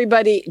giving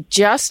everybody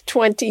just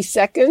 20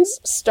 seconds,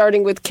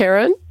 starting with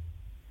Karen.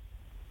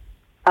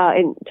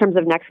 In terms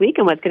of next week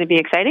and what's going to be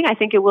exciting, I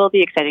think it will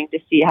be exciting to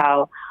see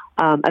how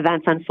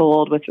events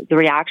unfold with the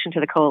reaction to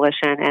the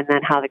coalition and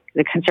then how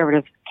the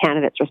Conservative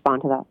candidates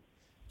respond to that.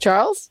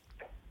 Charles?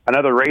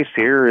 Another race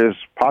here is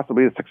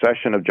possibly the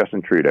succession of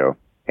Justin Trudeau,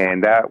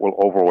 and that will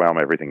overwhelm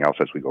everything else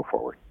as we go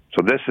forward.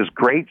 So this is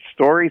great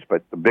stories,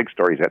 but the big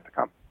stories yet to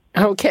come.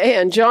 Okay,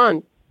 and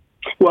John?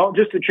 Well,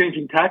 just a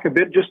changing tack a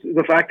bit, just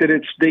the fact that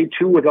it's day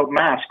 2 without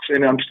masks,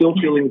 and I'm still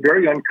feeling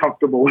very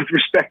uncomfortable with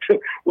respect to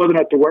whether or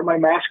not to wear my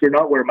mask or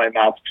not wear my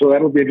mask. So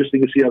that'll be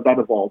interesting to see how that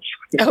evolves.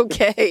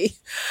 Okay.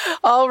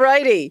 All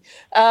righty.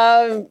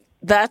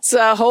 That's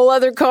a whole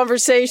other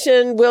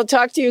conversation. We'll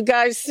talk to you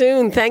guys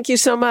soon. Thank you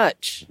so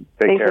much.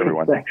 Take care,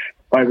 everyone. Thanks.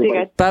 Bye,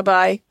 everybody.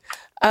 Bye-bye.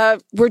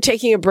 We're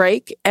taking a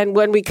break, and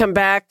when we come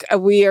back,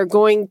 we are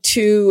going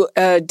to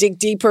dig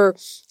deeper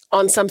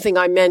on something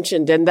I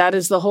mentioned, and that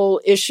is the whole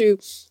issue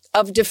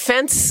of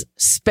defense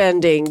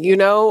spending.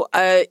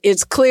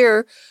 It's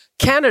clear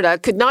Canada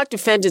could not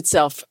defend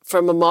itself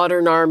from a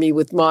modern army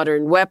with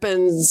modern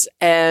weapons,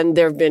 and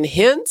there have been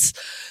hints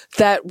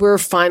that we're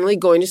finally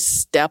going to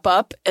step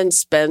up and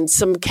spend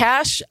some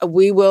cash.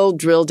 We will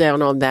drill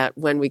down on that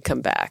when we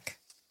come back.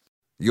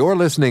 You're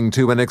listening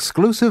to an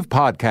exclusive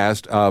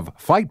podcast of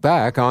Fight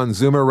Back on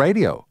Zoomer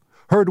Radio.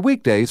 Heard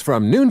weekdays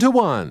from noon to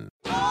 1.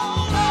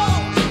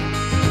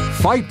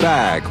 Fight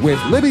Back with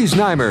Libby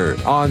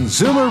Znaimer on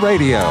Zoomer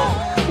Radio.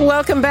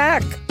 Welcome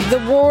back. The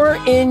war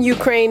in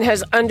Ukraine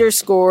has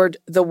underscored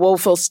the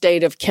woeful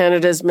state of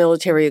Canada's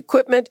military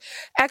equipment.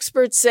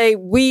 Experts say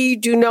we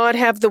do not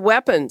have the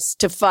weapons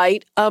to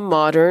fight a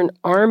modern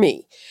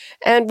army.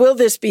 And will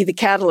this be the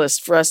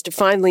catalyst for us to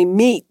finally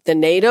meet the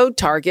NATO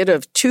target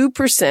of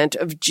 2%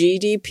 of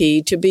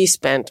GDP to be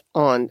spent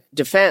on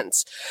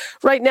defense?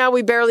 Right now,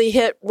 we barely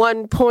hit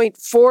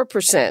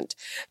 1.4%.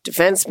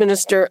 Defense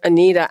Minister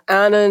Anita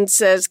Anand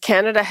says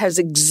Canada has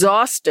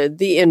exhausted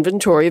the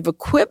inventory of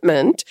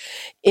equipment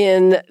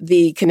in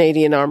the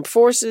Canadian Armed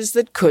Forces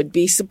that could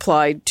be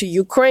supplied to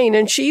Ukraine.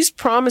 And she's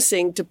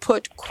promising to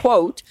put,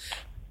 quote,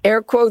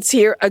 air quotes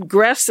here,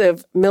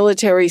 aggressive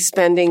military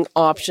spending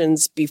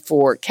options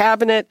before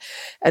cabinet.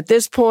 At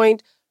this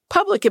point,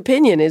 public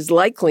opinion is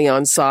likely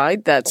on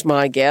side. That's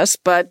my guess.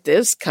 But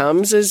this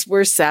comes as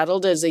we're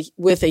saddled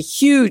with a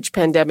huge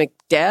pandemic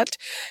debt.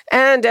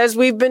 And as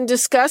we've been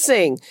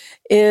discussing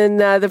in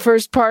the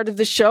first part of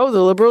the show,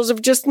 the Liberals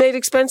have just made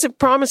expensive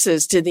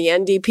promises to the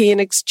NDP in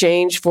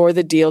exchange for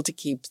the deal to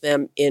keep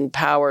them in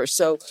power.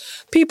 So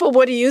people,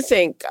 what do you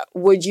think?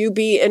 Would you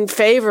be in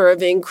favor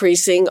of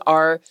increasing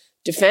our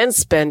defense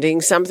spending,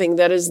 something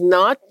that has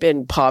not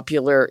been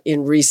popular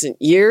in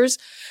recent years?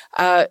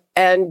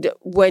 And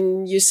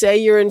when you say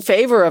you're in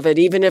favor of it,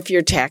 even if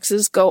your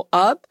taxes go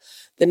up,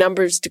 the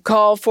numbers to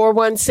call,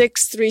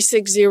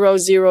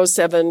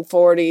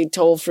 416-360-0740,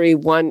 toll free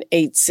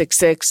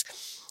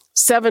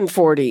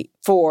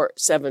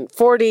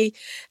 1-866-740-4740.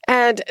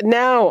 And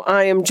now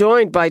I am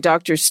joined by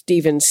Dr.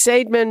 Stephen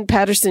Saidman,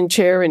 Patterson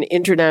Chair in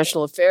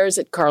International Affairs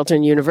at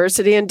Carleton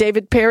University, and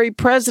David Perry,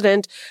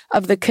 President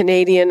of the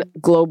Canadian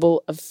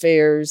Global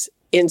Affairs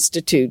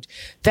Institute.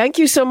 Thank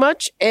you so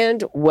much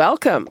and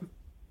welcome.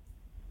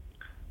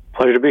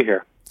 Pleasure to be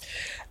here.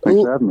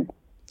 Thanks for having me.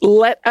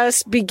 Let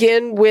us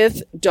begin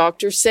with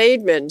Dr.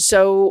 Saidman.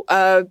 So,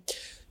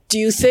 do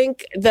you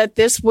think that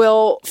this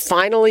will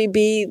finally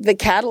be the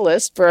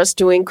catalyst for us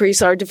to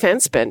increase our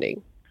defense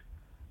spending?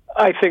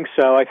 I think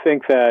so. I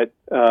think that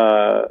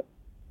there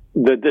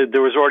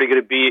was already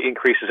going to be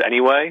increases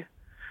anyway,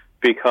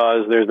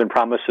 because there's been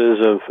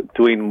promises of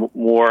doing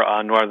more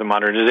on northern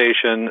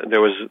modernization. There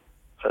was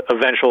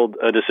eventual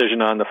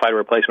decision on the fighter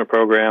replacement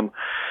program.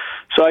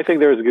 So I think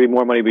there's going to be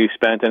more money to be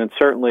spent, and it's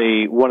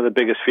certainly one of the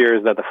biggest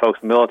fears that the folks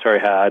in the military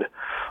had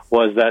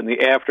was that in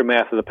the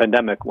aftermath of the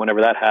pandemic,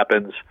 whenever that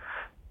happens,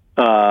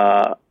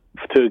 to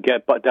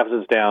get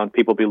deficits down,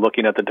 people will be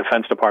looking at the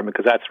Defense Department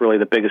because that's really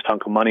the biggest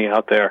hunk of money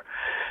out there.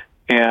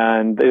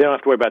 And they don't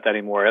have to worry about that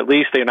anymore. At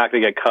least they're not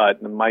going to get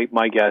cut. And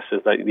my guess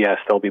is that, yes,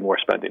 there'll be more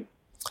spending.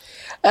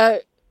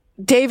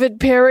 David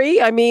Perry,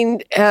 I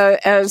mean,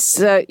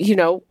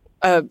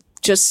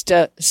 just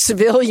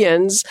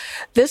civilians,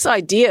 this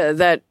idea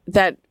that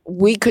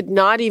we could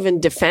not even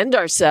defend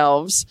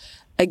ourselves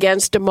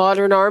against a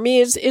modern army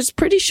is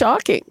pretty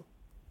shocking.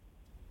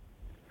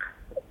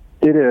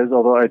 It is,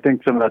 although I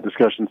think some of that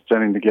discussion is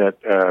tending to get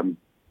a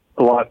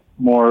lot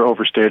more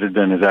overstated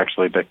than is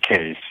actually the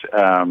case.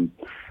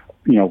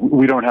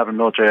 We don't have a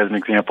military, as an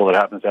example, that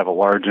happens to have a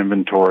large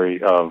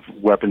inventory of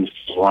weapons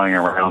lying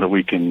around that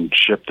we can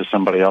ship to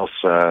somebody else,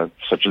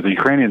 such as the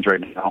Ukrainians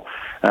right now.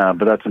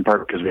 But that's in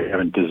part because we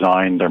haven't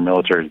designed our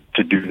military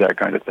to do that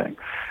kind of thing.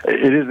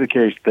 It is the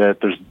case that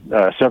there's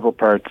several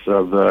parts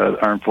of the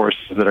armed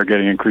forces that are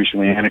getting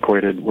increasingly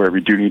antiquated, where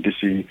we do need to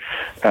see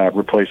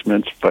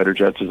replacements. Fighter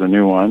jets is a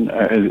new one,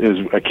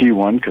 is a key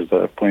one, because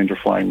the planes we're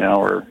flying now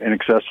are in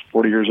excess of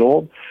 40 years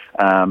old.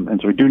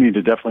 And so we do need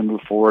to definitely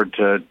move forward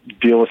to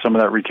deal with some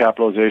of that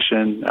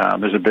recapitalization.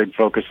 There's a big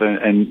focus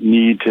and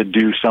need to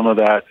do some of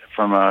that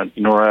from a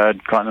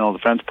NORAD Continental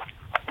Defense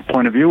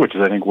point of view, which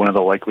is, I think, one of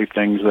the likely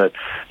things that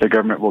the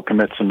government will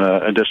commit some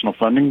additional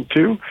funding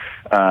to.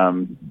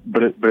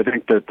 But I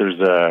think that there's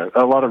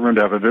a lot of room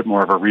to have a bit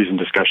more of a reasoned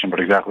discussion about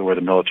exactly where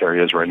the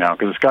military is right now,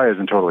 because the sky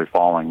isn't totally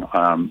falling,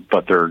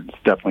 but there's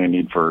definitely a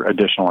need for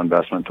additional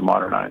investment to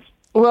modernize.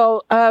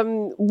 Well,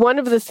 one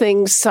of the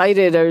things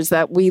cited is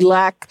that we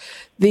lack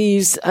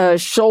these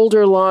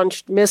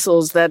shoulder-launched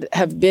missiles that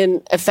have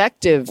been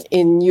effective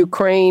in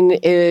Ukraine.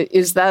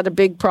 Is that a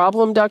big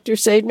problem, Dr.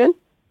 Saidman?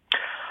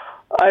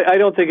 I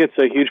don't think it's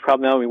a huge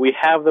problem now. I mean, we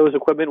have those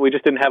equipment. We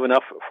just didn't have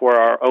enough for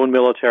our own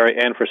military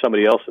and for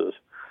somebody else's.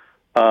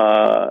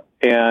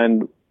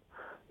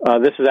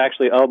 This is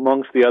actually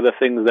amongst the other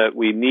things that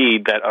we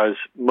need that are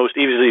most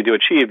easily to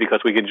achieve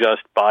because we can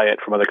just buy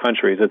it from other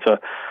countries. It's a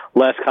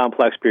less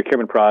complex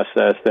procurement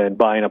process than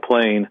buying a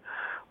plane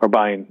or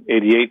buying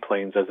 88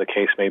 planes, as the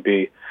case may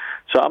be.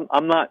 So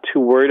I'm not too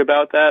worried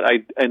about that.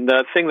 And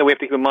the thing that we have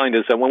to keep in mind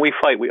is that when we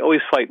fight, we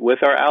always fight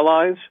with our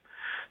allies.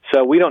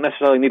 So we don't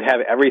necessarily need to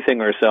have everything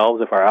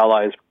ourselves if our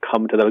allies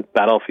come to the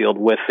battlefield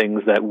with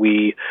things that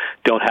we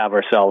don't have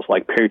ourselves,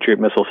 like Patriot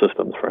missile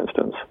systems, for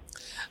instance.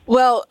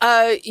 Well,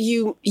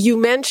 you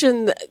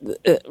mentioned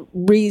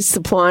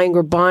resupplying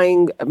or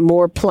buying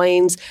more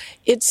planes.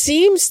 It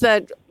seems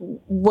that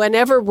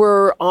whenever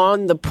we're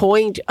on the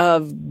point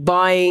of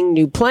buying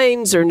new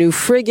planes or new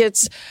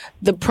frigates,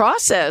 the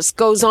process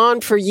goes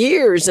on for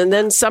years, and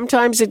then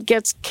sometimes it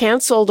gets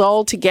canceled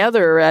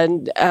altogether,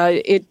 and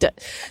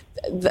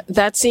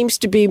that seems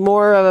to be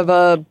more of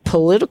a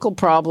political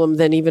problem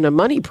than even a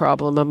money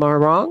problem. Am I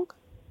wrong?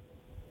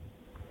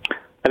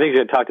 I think you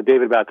should talk to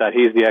David about that.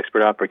 He's the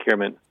expert on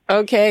procurement.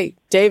 Okay,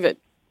 David.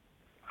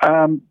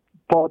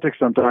 Politics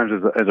sometimes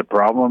is a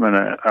problem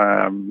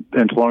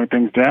in slowing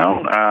things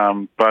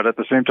down, but at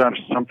the same time,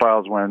 some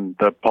files, when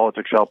the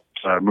politics helps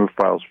move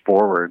files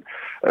forward,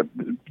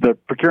 the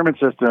procurement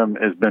system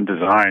has been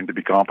designed to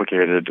be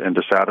complicated and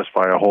to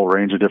satisfy a whole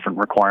range of different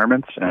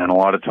requirements, and a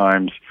lot of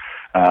times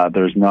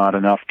there's not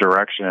enough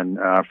direction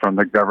from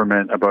the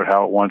government about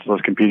how it wants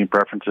those competing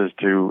preferences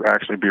to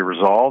actually be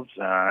resolved.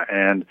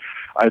 And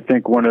I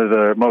think one of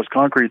the most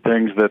concrete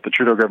things that the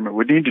Trudeau government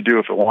would need to do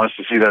if it wants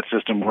to see that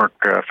system work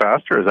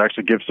faster is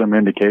actually give some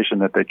indication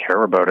that they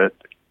care about it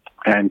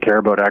and care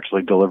about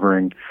actually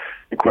delivering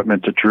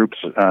equipment to troops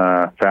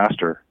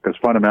faster. Because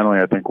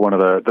fundamentally, I think one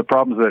of the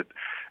problems that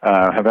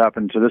have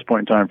happened to this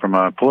point in time from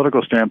a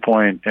political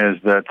standpoint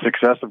is that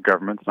successive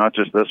governments, not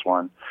just this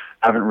one,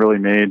 haven't really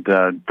made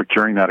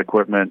procuring that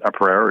equipment a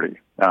priority.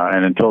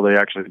 And until they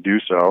actually do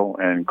so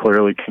and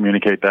clearly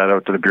communicate that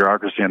out to the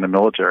bureaucracy and the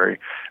military,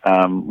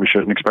 we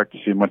shouldn't expect to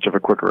see much of a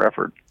quicker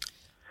effort.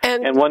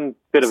 And one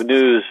bit of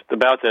news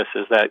about this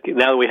is that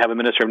now that we have a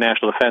Minister of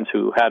National Defense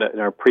who had in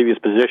our previous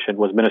position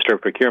was Minister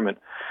of Procurement.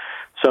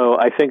 So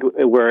I think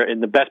we're in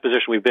the best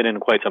position we've been in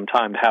quite some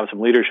time to have some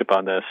leadership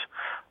on this.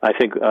 I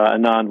think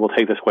Anand will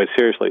take this quite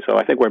seriously. So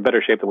I think we're in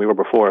better shape than we were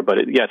before. But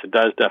it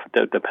does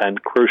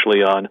depend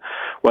crucially on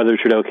whether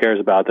Trudeau cares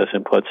about this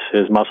and puts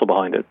his muscle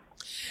behind it.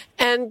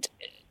 And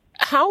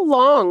how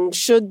long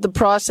should the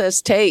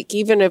process take?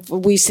 Even if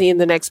we see in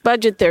the next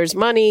budget there's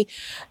money,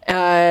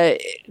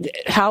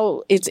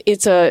 how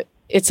it's a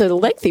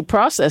lengthy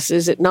process,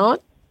 is it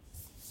not,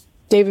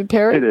 David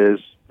Perry? It is.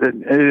 It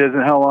is,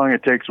 and how long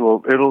it takes a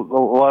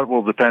lot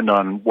will depend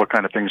on what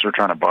kind of things we're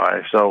trying to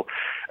buy. So,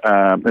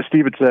 as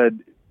Steve had said,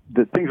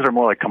 the things that are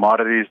more like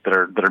commodities that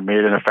are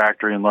made in a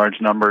factory in large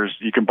numbers,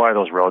 you can buy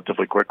those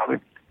relatively quickly.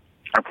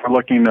 If we're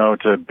looking, though,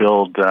 to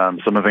build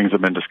some of the things that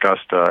have been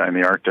discussed in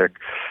the Arctic,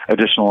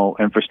 additional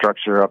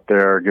infrastructure up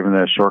there, given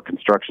the short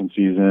construction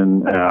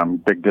season,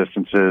 big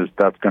distances,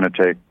 that's going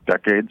to take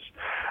decades.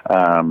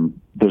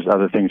 There's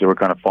other things that would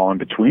kind of fall in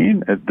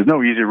between. There's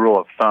no easy rule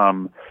of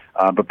thumb,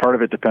 but part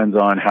of it depends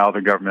on how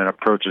the government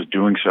approaches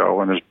doing so.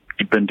 And there's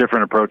been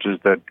different approaches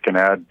that can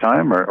add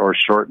time or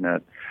shorten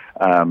it.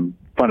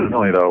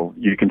 Fundamentally, though,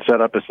 you can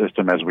set up a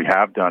system, as we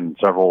have done in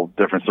several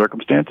different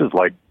circumstances,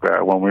 like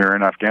when we were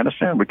in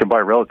Afghanistan. We can buy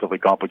relatively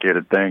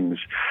complicated things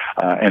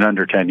in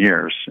under 10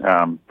 years.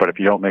 But if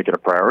you don't make it a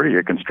priority,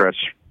 it can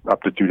stretch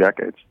up to 2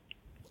 decades.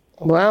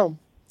 Wow.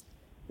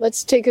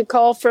 Let's take a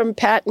call from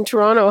Pat in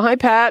Toronto. Hi,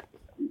 Pat.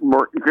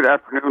 Good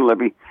afternoon,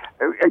 Libby.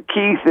 A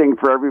key thing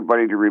for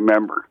everybody to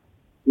remember,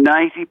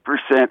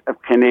 90%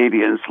 of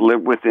Canadians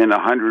live within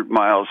 100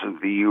 miles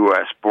of the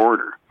U.S.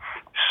 border.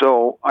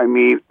 So, I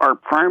mean, our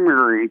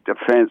primary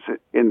defense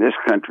in this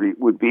country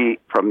would be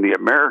from the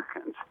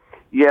Americans.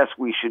 Yes,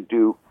 we should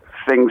do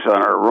things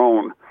on our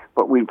own,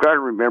 but we've got to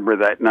remember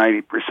that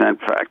 90%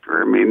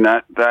 factor. I mean,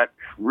 that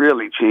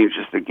really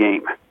changes the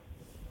game.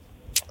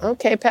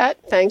 Okay, Pat,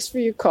 thanks for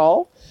your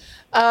call.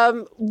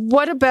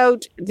 What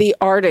about the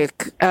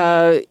Arctic?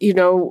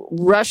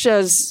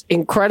 Russia's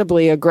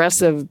incredibly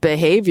aggressive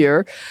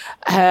behavior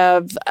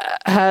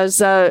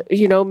has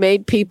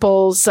made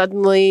people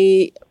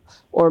suddenly,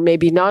 or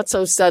maybe not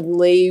so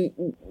suddenly,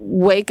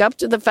 wake up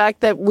to the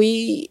fact that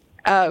we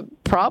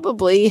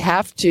probably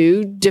have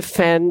to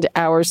defend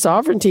our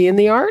sovereignty in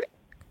the Arctic.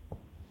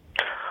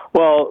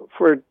 Well,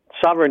 for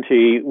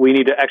sovereignty, we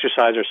need to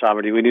exercise our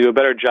sovereignty. We need to do a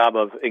better job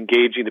of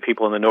engaging the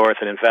people in the north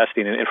and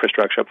investing in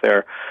infrastructure up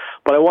there.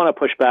 But I want to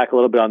push back a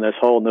little bit on this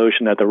whole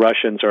notion that the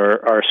Russians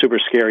are super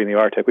scary in the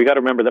Arctic. We got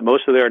to remember that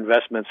most of their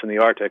investments in the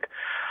Arctic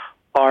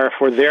are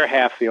for their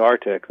half of the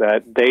Arctic,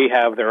 that they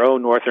have their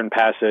own northern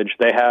passage.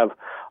 They have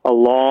a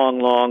long,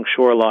 long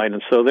shoreline,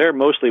 and so they're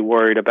mostly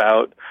worried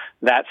about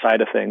that side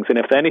of things. And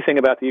if anything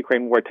about the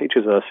Ukraine war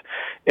teaches us,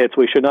 it's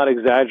we should not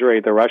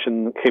exaggerate the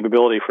Russian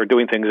capability for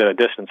doing things at a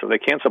distance. If they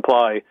can't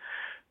supply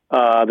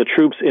the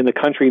troops in the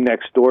country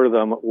next door to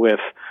them with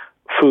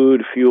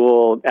food,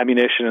 fuel,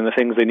 ammunition, and the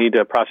things they need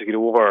to prosecute a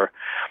war,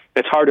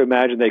 it's hard to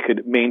imagine they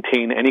could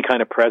maintain any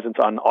kind of presence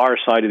on our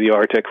side of the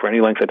Arctic for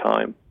any length of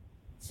time.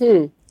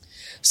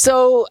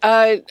 So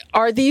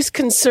are these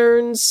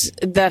concerns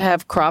that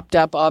have cropped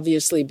up,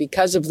 obviously,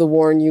 because of the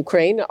war in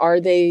Ukraine, are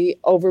they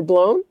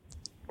overblown?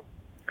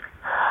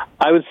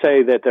 I would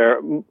say that they're,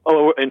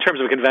 in terms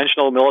of a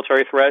conventional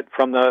military threat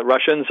from the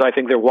Russians, I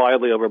think they're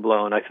wildly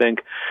overblown. I think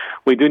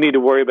we do need to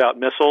worry about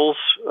missiles,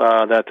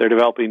 that they're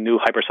developing new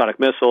hypersonic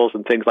missiles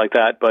and things like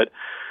that. But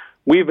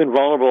we've been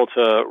vulnerable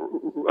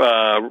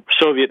to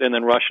Soviet and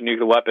then Russian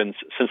nuclear weapons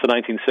since the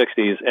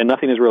 1960s, and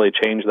nothing has really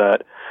changed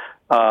that.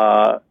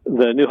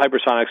 The new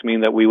hypersonics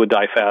mean that we would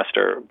die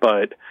faster,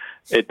 but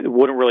it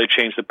wouldn't really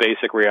change the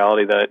basic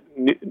reality that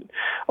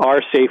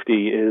our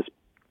safety is,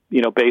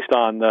 based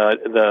on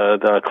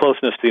the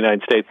closeness to the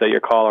United States that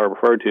your caller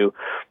referred to.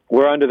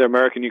 We're under the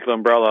American nuclear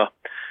umbrella,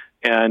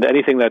 and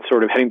anything that's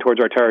sort of heading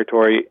towards our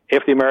territory,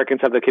 if the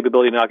Americans have the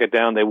capability to knock it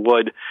down, they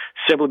would,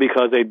 simply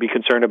because they'd be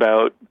concerned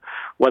about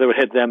whether it would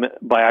hit them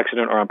by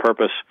accident or on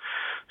purpose.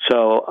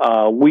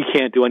 So we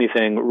can't do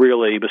anything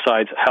really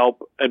besides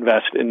help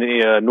invest in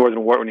the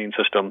Northern Warning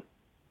System.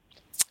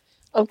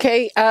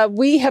 Okay,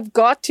 we have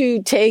got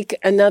to take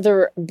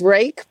another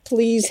break.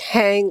 Please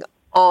hang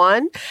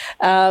on.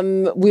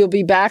 We'll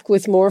be back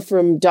with more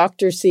from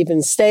Dr. Stephen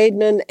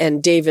Steedman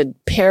and David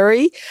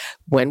Perry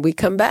when we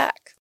come back.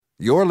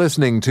 You're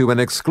listening to an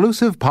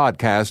exclusive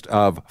podcast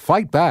of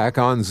Fight Back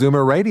on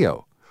Zoomer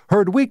Radio.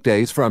 Heard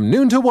weekdays from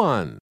noon to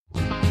 1.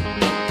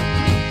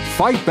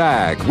 Fight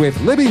Back with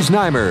Libby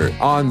Znaimer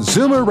on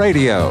Zoomer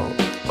Radio.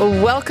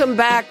 Welcome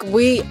back.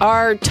 We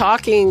are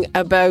talking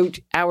about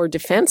our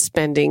defense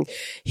spending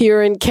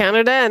here in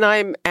Canada, and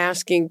I'm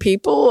asking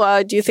people,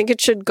 do you think it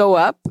should go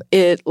up?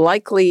 It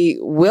likely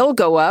will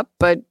go up,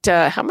 but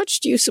how much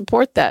do you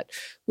support that?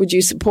 Would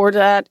you support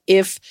that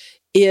if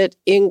it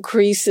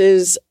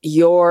increases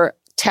your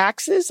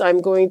taxes? I'm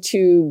going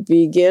to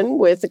begin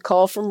with a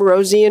call from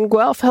Rosie in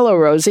Guelph. Hello,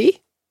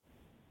 Rosie.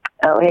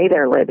 Oh, hey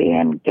there, Libby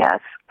and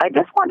Guess. I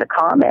just wanted to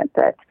comment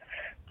that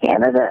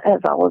Canada has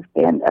always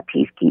been a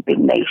peacekeeping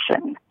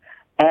nation,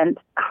 and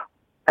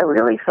I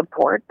really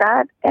support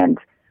that. And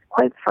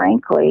quite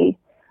frankly,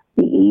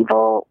 the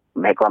evil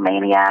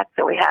megalomaniac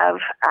that we have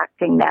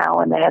acting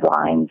now in the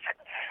headlines,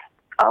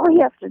 all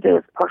he has to do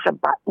is push a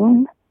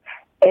button.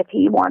 If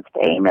he wants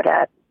to aim it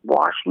at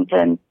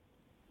Washington,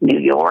 New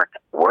York,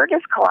 we're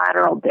just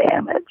collateral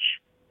damage.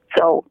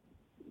 So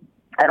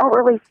I don't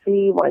really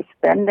see why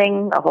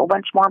spending a whole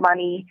bunch more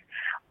money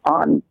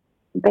on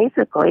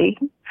basically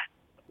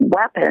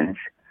weapons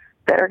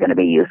that are going to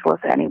be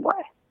useless anyway.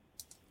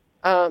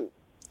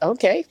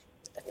 Okay.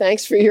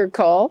 Thanks for your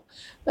call.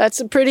 That's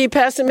a pretty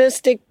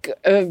pessimistic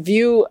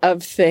view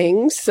of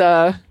things.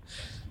 I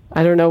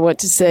don't know what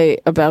to say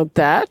about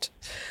that.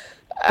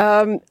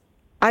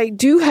 I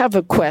do have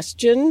a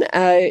question.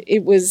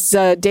 It was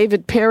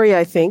David Perry,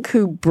 I think,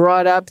 who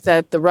brought up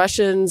that the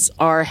Russians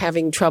are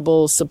having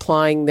trouble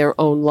supplying their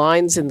own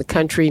lines in the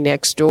country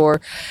next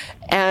door.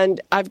 And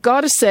I've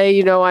got to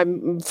say,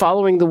 I'm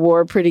following the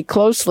war pretty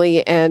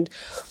closely. And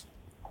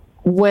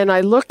when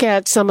I look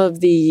at some of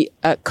the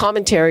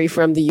commentary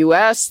from the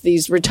U.S.,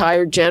 these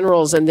retired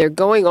generals, and they're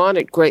going on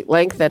at great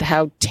length at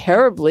how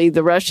terribly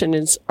the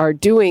Russians are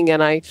doing.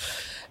 And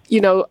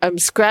I'm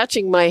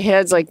scratching my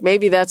head like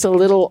maybe that's a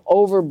little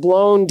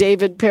overblown.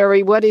 David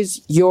Perry, what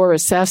is your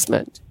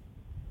assessment?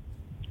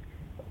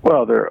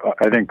 Well,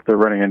 I think they're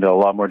running into a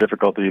lot more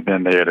difficulty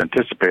than they had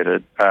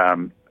anticipated.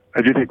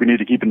 I do think we need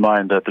to keep in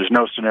mind that there's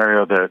no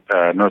scenario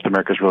that North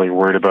America is really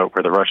worried about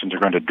where the Russians are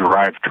going to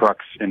drive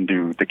trucks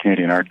into the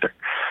Canadian Arctic.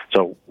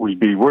 So we'd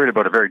be worried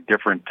about a very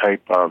different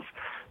type of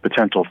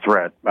potential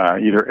threat,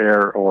 either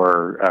air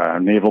or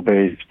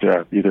naval-based,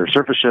 either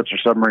surface ships or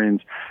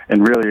submarines,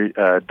 and really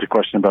to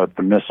question about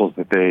the missiles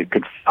that they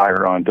could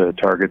fire onto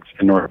targets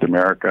in North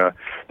America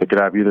that could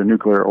have either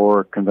nuclear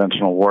or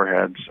conventional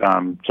warheads.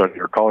 So to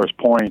your caller's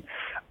point,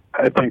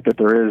 I think that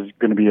there is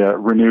going to be a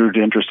renewed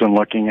interest in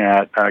looking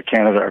at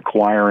Canada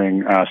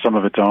acquiring some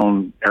of its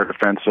own air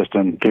defense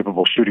system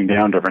capable of shooting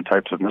down different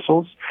types of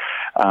missiles.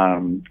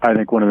 I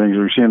think one of the things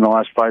we've seen in the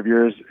last 5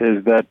 years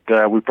is that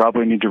we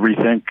probably need to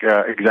rethink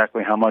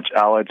exactly how much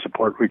Allied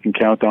support we can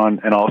count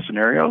on in all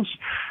scenarios,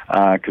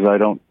 because I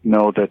don't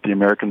know that the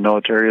American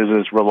military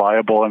is as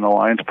reliable an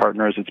alliance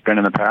partner as it's been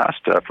in the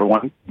past, for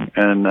one.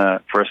 And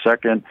for a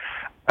second,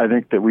 I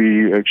think that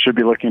we should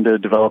be looking to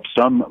develop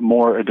some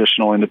more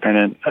additional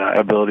independent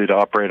ability to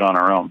operate on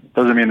our own.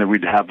 Doesn't mean that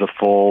we'd have the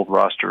full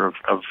roster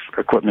of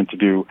equipment to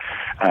do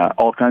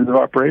all kinds of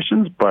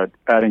operations, but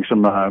adding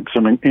some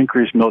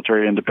increased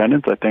military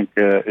independence, I think,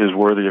 is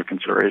worthy of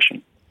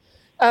consideration.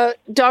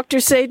 Dr.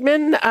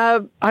 Steedman,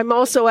 I'm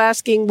also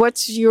asking,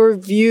 what's your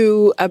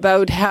view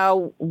about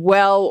how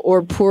well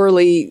or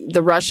poorly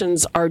the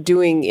Russians are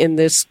doing in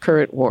this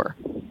current war?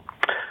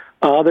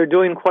 They're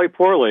doing quite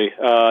poorly.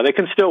 They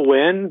can still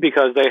win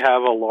because they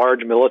have a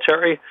large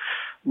military,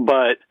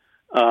 but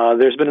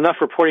there's been enough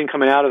reporting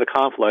coming out of the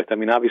conflict. I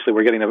mean, obviously,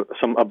 we're getting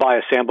a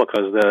biased sample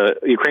because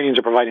the Ukrainians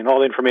are providing all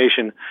the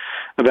information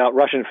about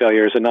Russian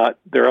failures and not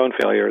their own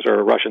failures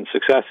or Russian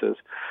successes.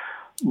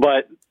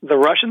 But the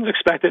Russians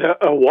expected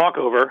a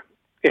walkover,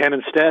 and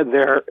instead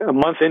they're a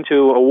month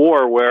into a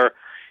war where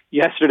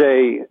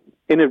yesterday,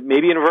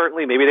 maybe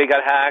inadvertently, maybe they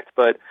got hacked,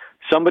 but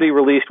somebody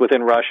released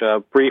within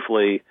Russia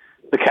briefly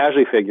the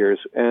casualty figures,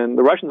 and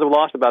the Russians have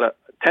lost about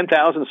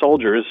 10,000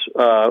 soldiers,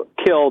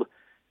 killed,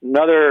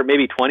 another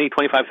maybe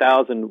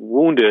 25,000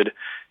 wounded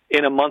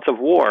in a month of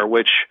war,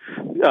 which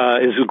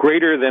is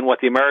greater than what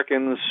the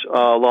Americans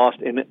lost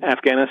in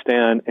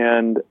Afghanistan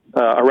and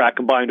Iraq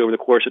combined over the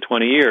course of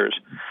 20 years.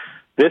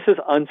 This is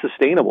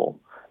unsustainable.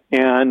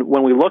 And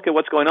when we look at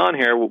what's going on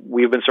here,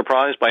 we've been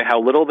surprised by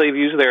how little they've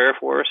used their Air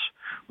Force.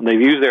 When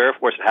they've used their Air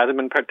Force, it hasn't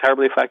been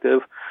terribly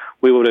effective.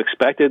 We would have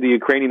expected the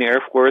Ukrainian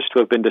Air Force to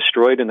have been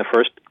destroyed in the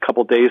first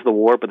couple days of the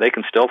war, but they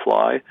can still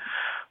fly.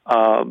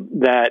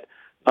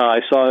 I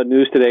saw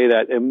news today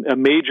that a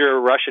major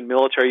Russian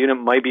military unit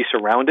might be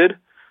surrounded.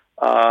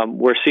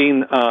 We're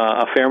seeing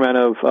a fair amount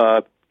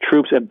of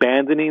troops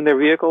abandoning their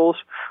vehicles.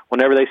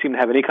 Whenever they seem to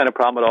have any kind of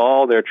problem at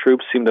all, their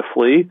troops seem to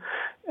flee.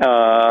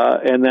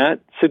 And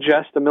that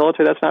suggests the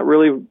military that's not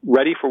really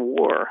ready for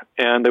war,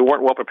 and they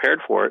weren't well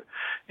prepared for it.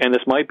 And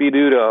this might be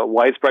due to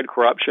widespread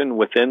corruption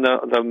within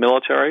the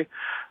military.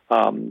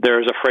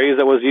 There's a phrase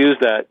that was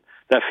used that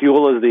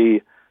fuel is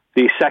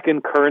the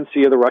second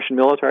currency of the Russian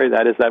military.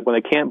 That is that when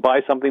they can't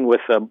buy something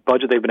with the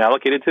budget they've been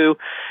allocated to,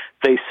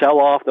 they sell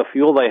off the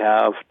fuel they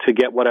have to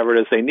get whatever it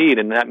is they need.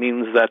 And that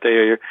means that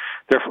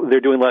they're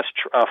doing less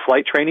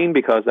flight training,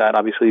 because that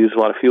obviously uses a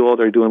lot of fuel.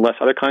 They're doing less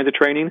other kinds of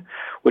training,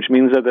 which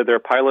means that their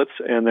pilots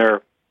and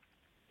their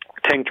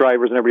tank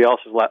drivers and everybody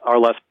else are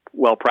less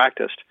well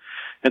practiced.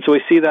 And so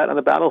we see that on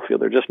the battlefield.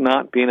 They're just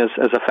not being as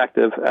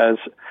effective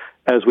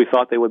as we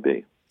thought they would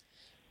be.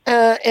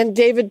 And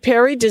David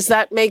Perry, does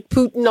that make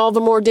Putin all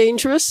the more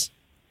dangerous?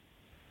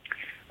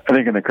 I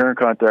think in the current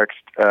context,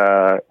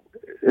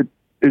 it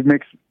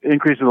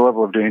increases the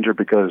level of danger,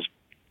 because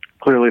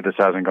clearly this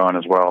hasn't gone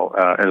as well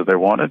as they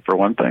wanted, for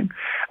one thing.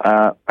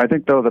 I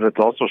think, though, that it's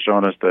also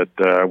shown us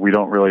that we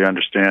don't really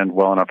understand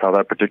well enough how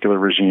that particular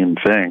regime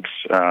thinks.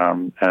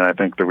 And I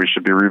think that we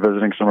should be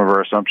revisiting some of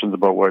our assumptions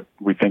about what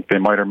we think they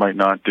might or might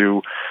not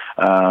do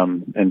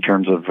in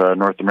terms of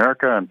North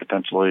America, and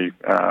potentially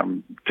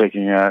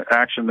taking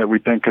action that we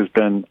think has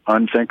been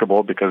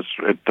unthinkable because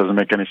it doesn't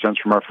make any sense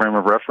from our frame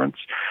of reference.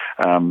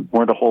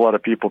 Weren't a whole lot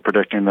of people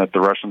predicting that the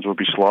Russians would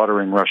be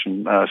slaughtering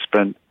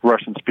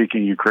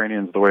Russian-speaking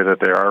Ukrainians the way that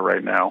they are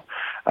right now.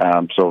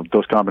 So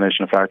those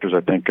combination of factors,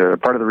 I think, are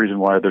part of the reason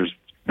why there's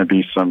going to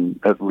be some,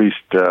 at least,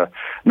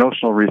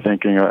 notional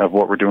rethinking of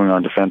what we're doing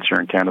on defense here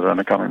in Canada in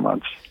the coming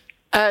months.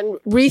 And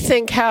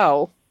rethink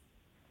how?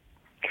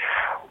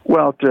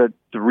 Well, to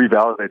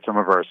revalidate some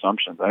of our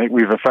assumptions. I think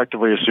we've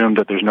effectively assumed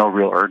that there's no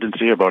real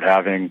urgency about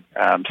having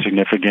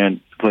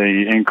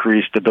significantly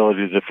increased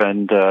ability to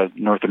defend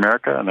North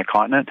America and the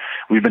continent.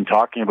 We've been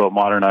talking about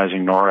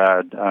modernizing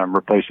NORAD,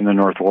 replacing the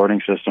North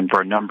Warning System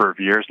for a number of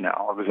years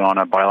now. It was on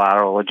a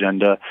bilateral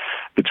agenda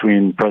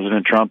between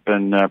President Trump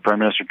and Prime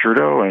Minister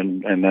Trudeau,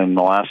 and then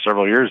the last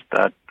several years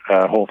that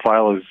whole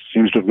file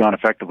seems to have gone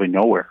effectively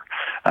nowhere.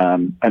 I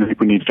think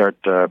we need to start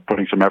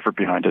putting some effort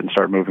behind it and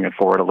start moving it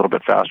forward a little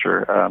bit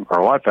faster, or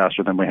a lot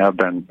faster than we have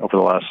been over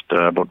the last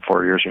about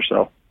 4 years or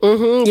so.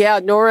 Mm-hmm. Yeah,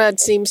 NORAD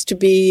seems to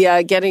be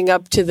getting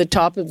up to the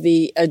top of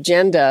the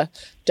agenda,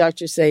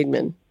 Dr.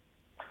 Seidman.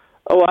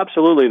 Oh,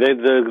 absolutely.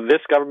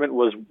 This government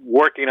was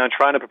working on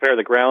trying to prepare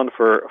the ground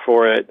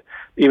for it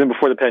even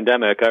before the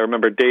pandemic. I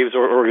remember Dave's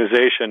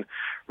organization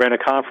ran a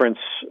conference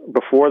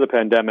before the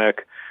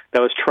pandemic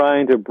that was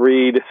trying to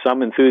breed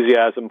some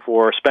enthusiasm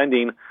for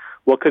spending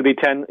what could be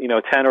 10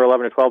 or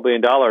 11 or 12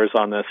 billion dollars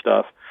on this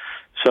stuff.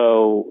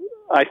 So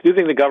I do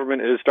think the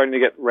government is starting to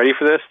get ready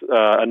for this.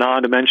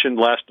 Anand mentioned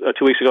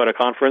 2 weeks ago at a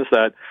conference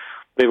that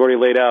they've already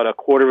laid out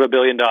 $250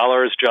 million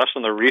just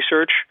on the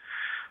research.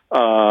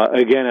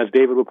 Again, as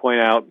David would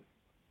point out,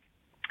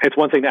 it's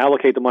one thing to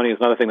allocate the money,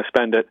 it's another thing to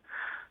spend it.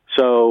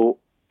 So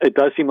it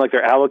does seem like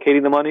they're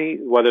allocating the money.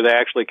 Whether they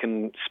actually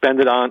can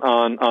spend it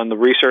on the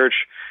research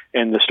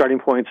and the starting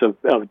points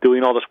of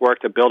doing all this work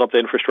to build up the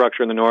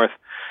infrastructure in the north,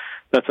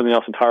 that's something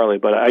else entirely.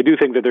 But I do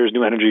think that there's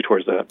new energy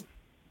towards that.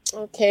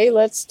 Okay,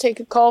 let's take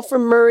a call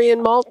from Murray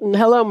in Malton.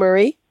 Hello,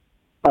 Murray.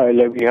 Hi,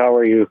 Libby. How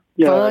are you?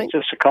 Fine.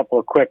 Just a couple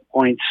of quick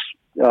points.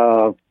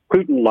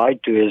 Putin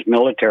lied to his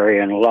military,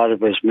 and a lot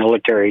of his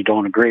military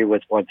don't agree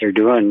with what they're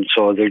doing,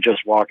 so they're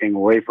just walking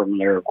away from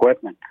their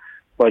equipment.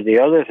 But the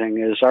other thing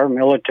is our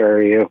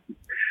military, if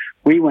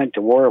we went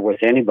to war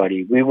with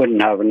anybody, we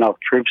wouldn't have enough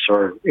troops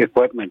or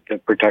equipment to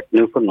protect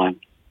Newfoundland.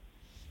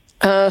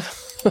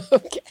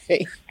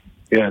 Okay.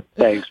 Yeah,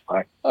 thanks.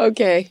 Bye.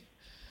 Okay.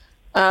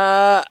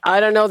 I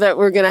don't know that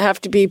we're going to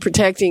have to be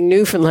protecting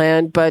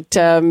Newfoundland, but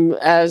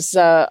as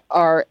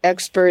our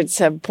experts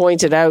have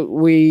pointed out,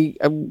 we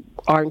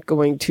aren't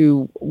going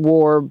to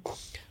war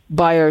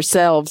by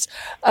ourselves.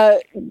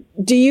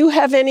 Do you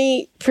have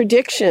any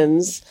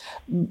predictions,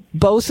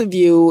 both of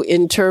you,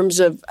 in terms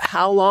of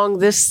how long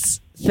this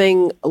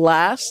thing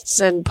lasts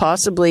and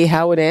possibly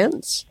how it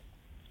ends?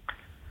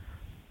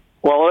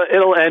 Well,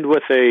 it'll end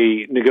with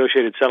a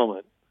negotiated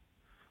settlement.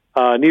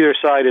 Neither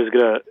side is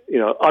going to,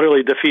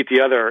 utterly defeat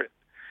the other.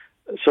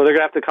 So they're going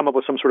to have to come up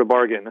with some sort of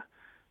bargain.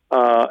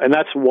 And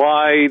that's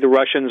why the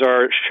Russians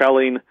are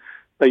shelling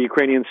the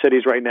Ukrainian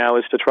cities right now,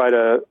 is to try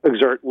to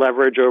exert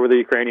leverage over the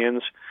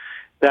Ukrainians.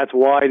 That's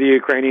why the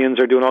Ukrainians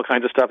are doing all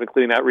kinds of stuff,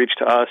 including outreach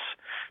to us,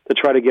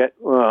 to try to get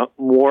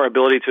more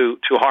ability to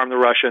harm the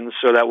Russians,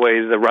 so that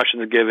way the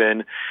Russians give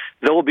in.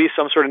 There will be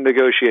some sort of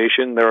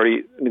negotiation. There are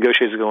already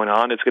negotiations going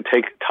on. It's going to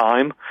take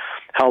time.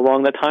 How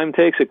long that time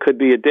takes, it could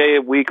be a day,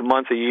 a week, a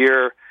month, a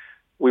year.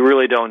 We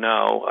really don't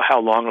know how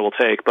long it will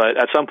take, but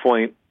at some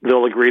point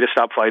they'll agree to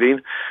stop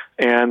fighting,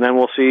 and then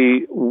we'll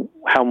see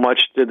how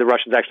much did the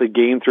Russians actually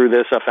gain through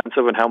this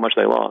offensive and how much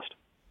they lost.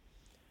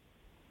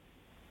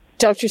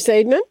 Dr.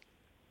 Seidman?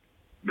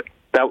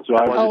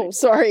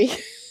 Sorry.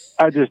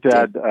 I just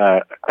add,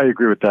 I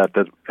agree with that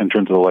in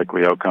terms of the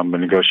likely outcome, the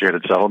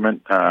negotiated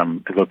settlement,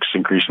 it looks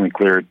increasingly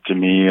clear to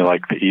me,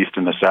 like the East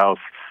and the South,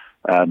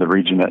 the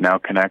region that now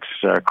connects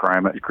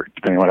crime,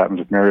 depending on what happens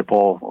with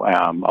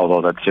Mariupol,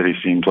 although that city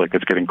seems like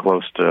it's getting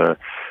close to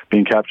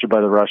being captured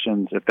by the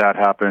Russians. If that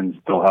happens,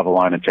 they'll have a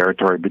line of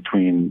territory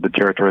between the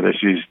territory they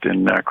seized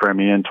in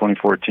Crimea in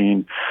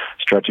 2014,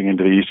 stretching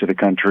into the east of the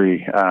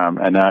country,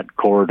 and that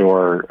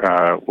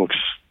corridor looks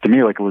to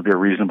me like it would be a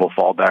reasonable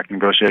fallback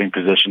negotiating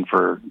position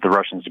for the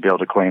Russians to be able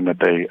to claim that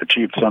they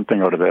achieved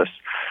something out of this,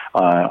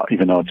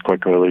 even though it's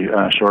quite clearly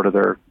short of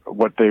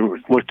what they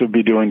look to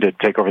be doing to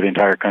take over the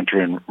entire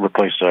country and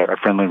replace a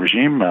friendly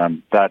regime.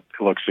 That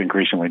looks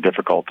increasingly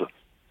difficult.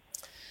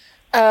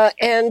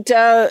 And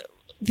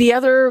the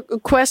other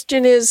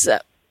question is,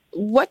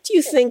 what do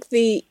you think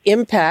the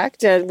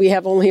impact, and we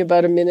have only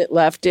about a minute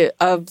left,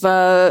 of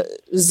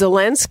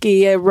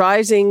Zelensky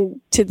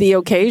rising to the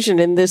occasion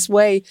in this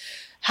way?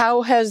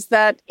 How has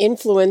that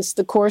influenced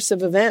the course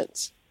of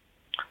events?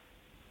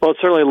 Well, it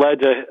certainly led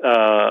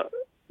to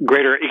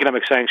greater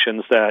economic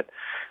sanctions. That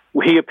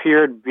he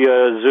appeared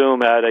via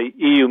Zoom at an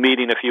EU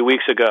meeting a few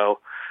weeks ago,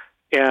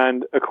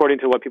 and according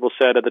to what people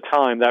said at the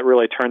time, that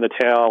really turned the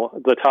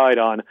tide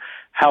on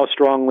how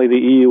strongly the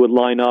EU would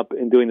line up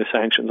in doing the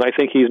sanctions. I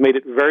think he's made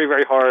it very,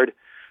 very hard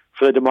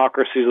for the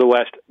democracies of the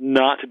West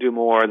not to do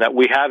more, that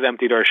we have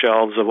emptied our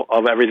shelves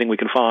of everything we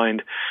can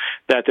find,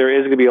 that there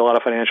is going to be a lot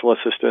of financial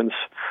assistance,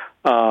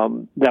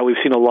 that we've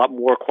seen a lot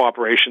more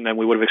cooperation than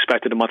we would have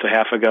expected a month and a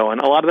half ago. And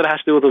a lot of that has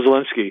to do with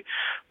Zelensky,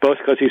 both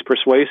because he's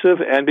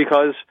persuasive and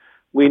because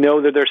we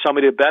know that there's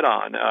somebody to bet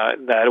on,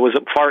 that it was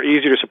far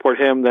easier to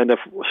support him than to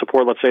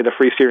support, let's say, the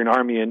Free Syrian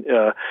Army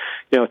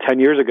 10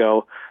 years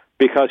ago,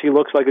 because he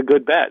looks like a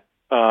good bet.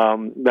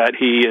 That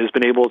he has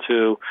been able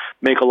to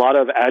make a lot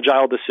of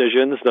agile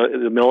decisions. The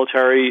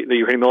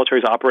Ukrainian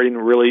military is operating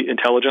really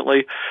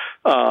intelligently,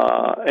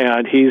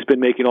 and he's been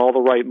making all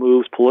the right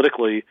moves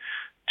politically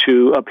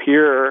to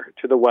appear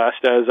to the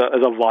West as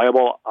a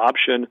viable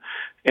option,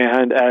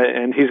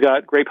 and he's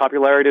got great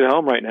popularity at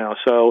home right now.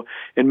 So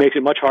it makes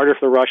it much harder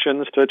for the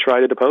Russians to try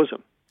to depose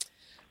him.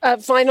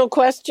 Final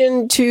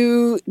question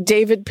to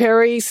David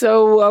Perry.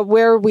 So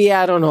where are we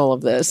at on all of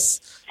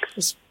this?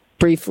 Just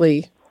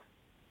briefly.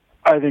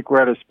 I think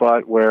we're at a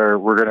spot where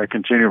we're going to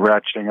continue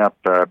ratcheting up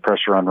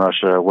pressure on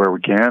Russia where we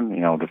can.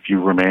 The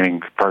few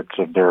remaining parts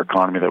of their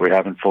economy that we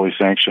haven't fully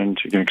sanctioned,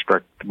 you can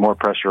expect more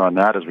pressure on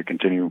that as we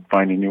continue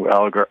finding new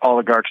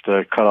oligarchs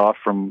to cut off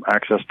from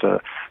access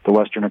to the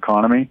Western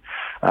economy.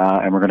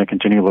 And we're going to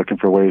continue looking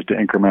for ways to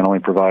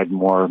incrementally provide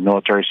more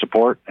military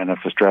support. And if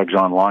this drags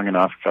on long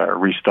enough,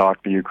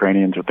 restock the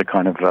Ukrainians with the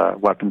kind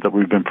of weapons that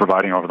we've been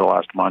providing over the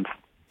last month.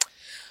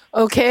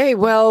 Okay,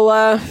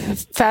 well,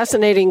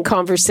 fascinating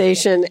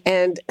conversation,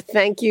 and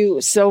thank you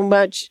so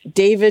much,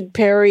 David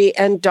Perry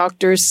and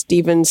Dr.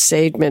 Steven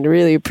Seidman.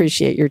 Really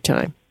appreciate your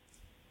time.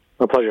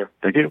 My pleasure.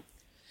 Thank you.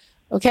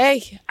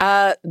 Okay,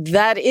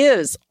 that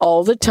is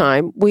all the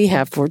time we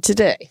have for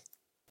today.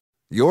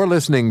 You're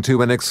listening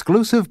to an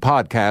exclusive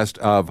podcast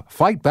of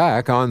Fight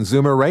Back on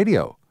Zoomer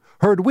Radio.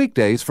 Heard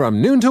weekdays from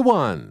noon to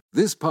 1.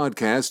 This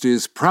podcast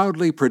is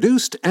proudly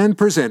produced and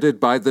presented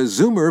by the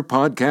Zoomer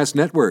Podcast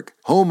Network,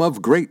 home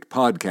of great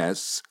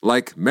podcasts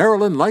like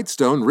Marilyn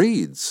Lightstone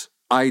Reads,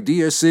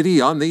 Idea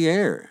City on the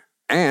Air,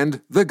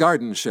 and The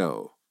Garden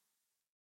Show.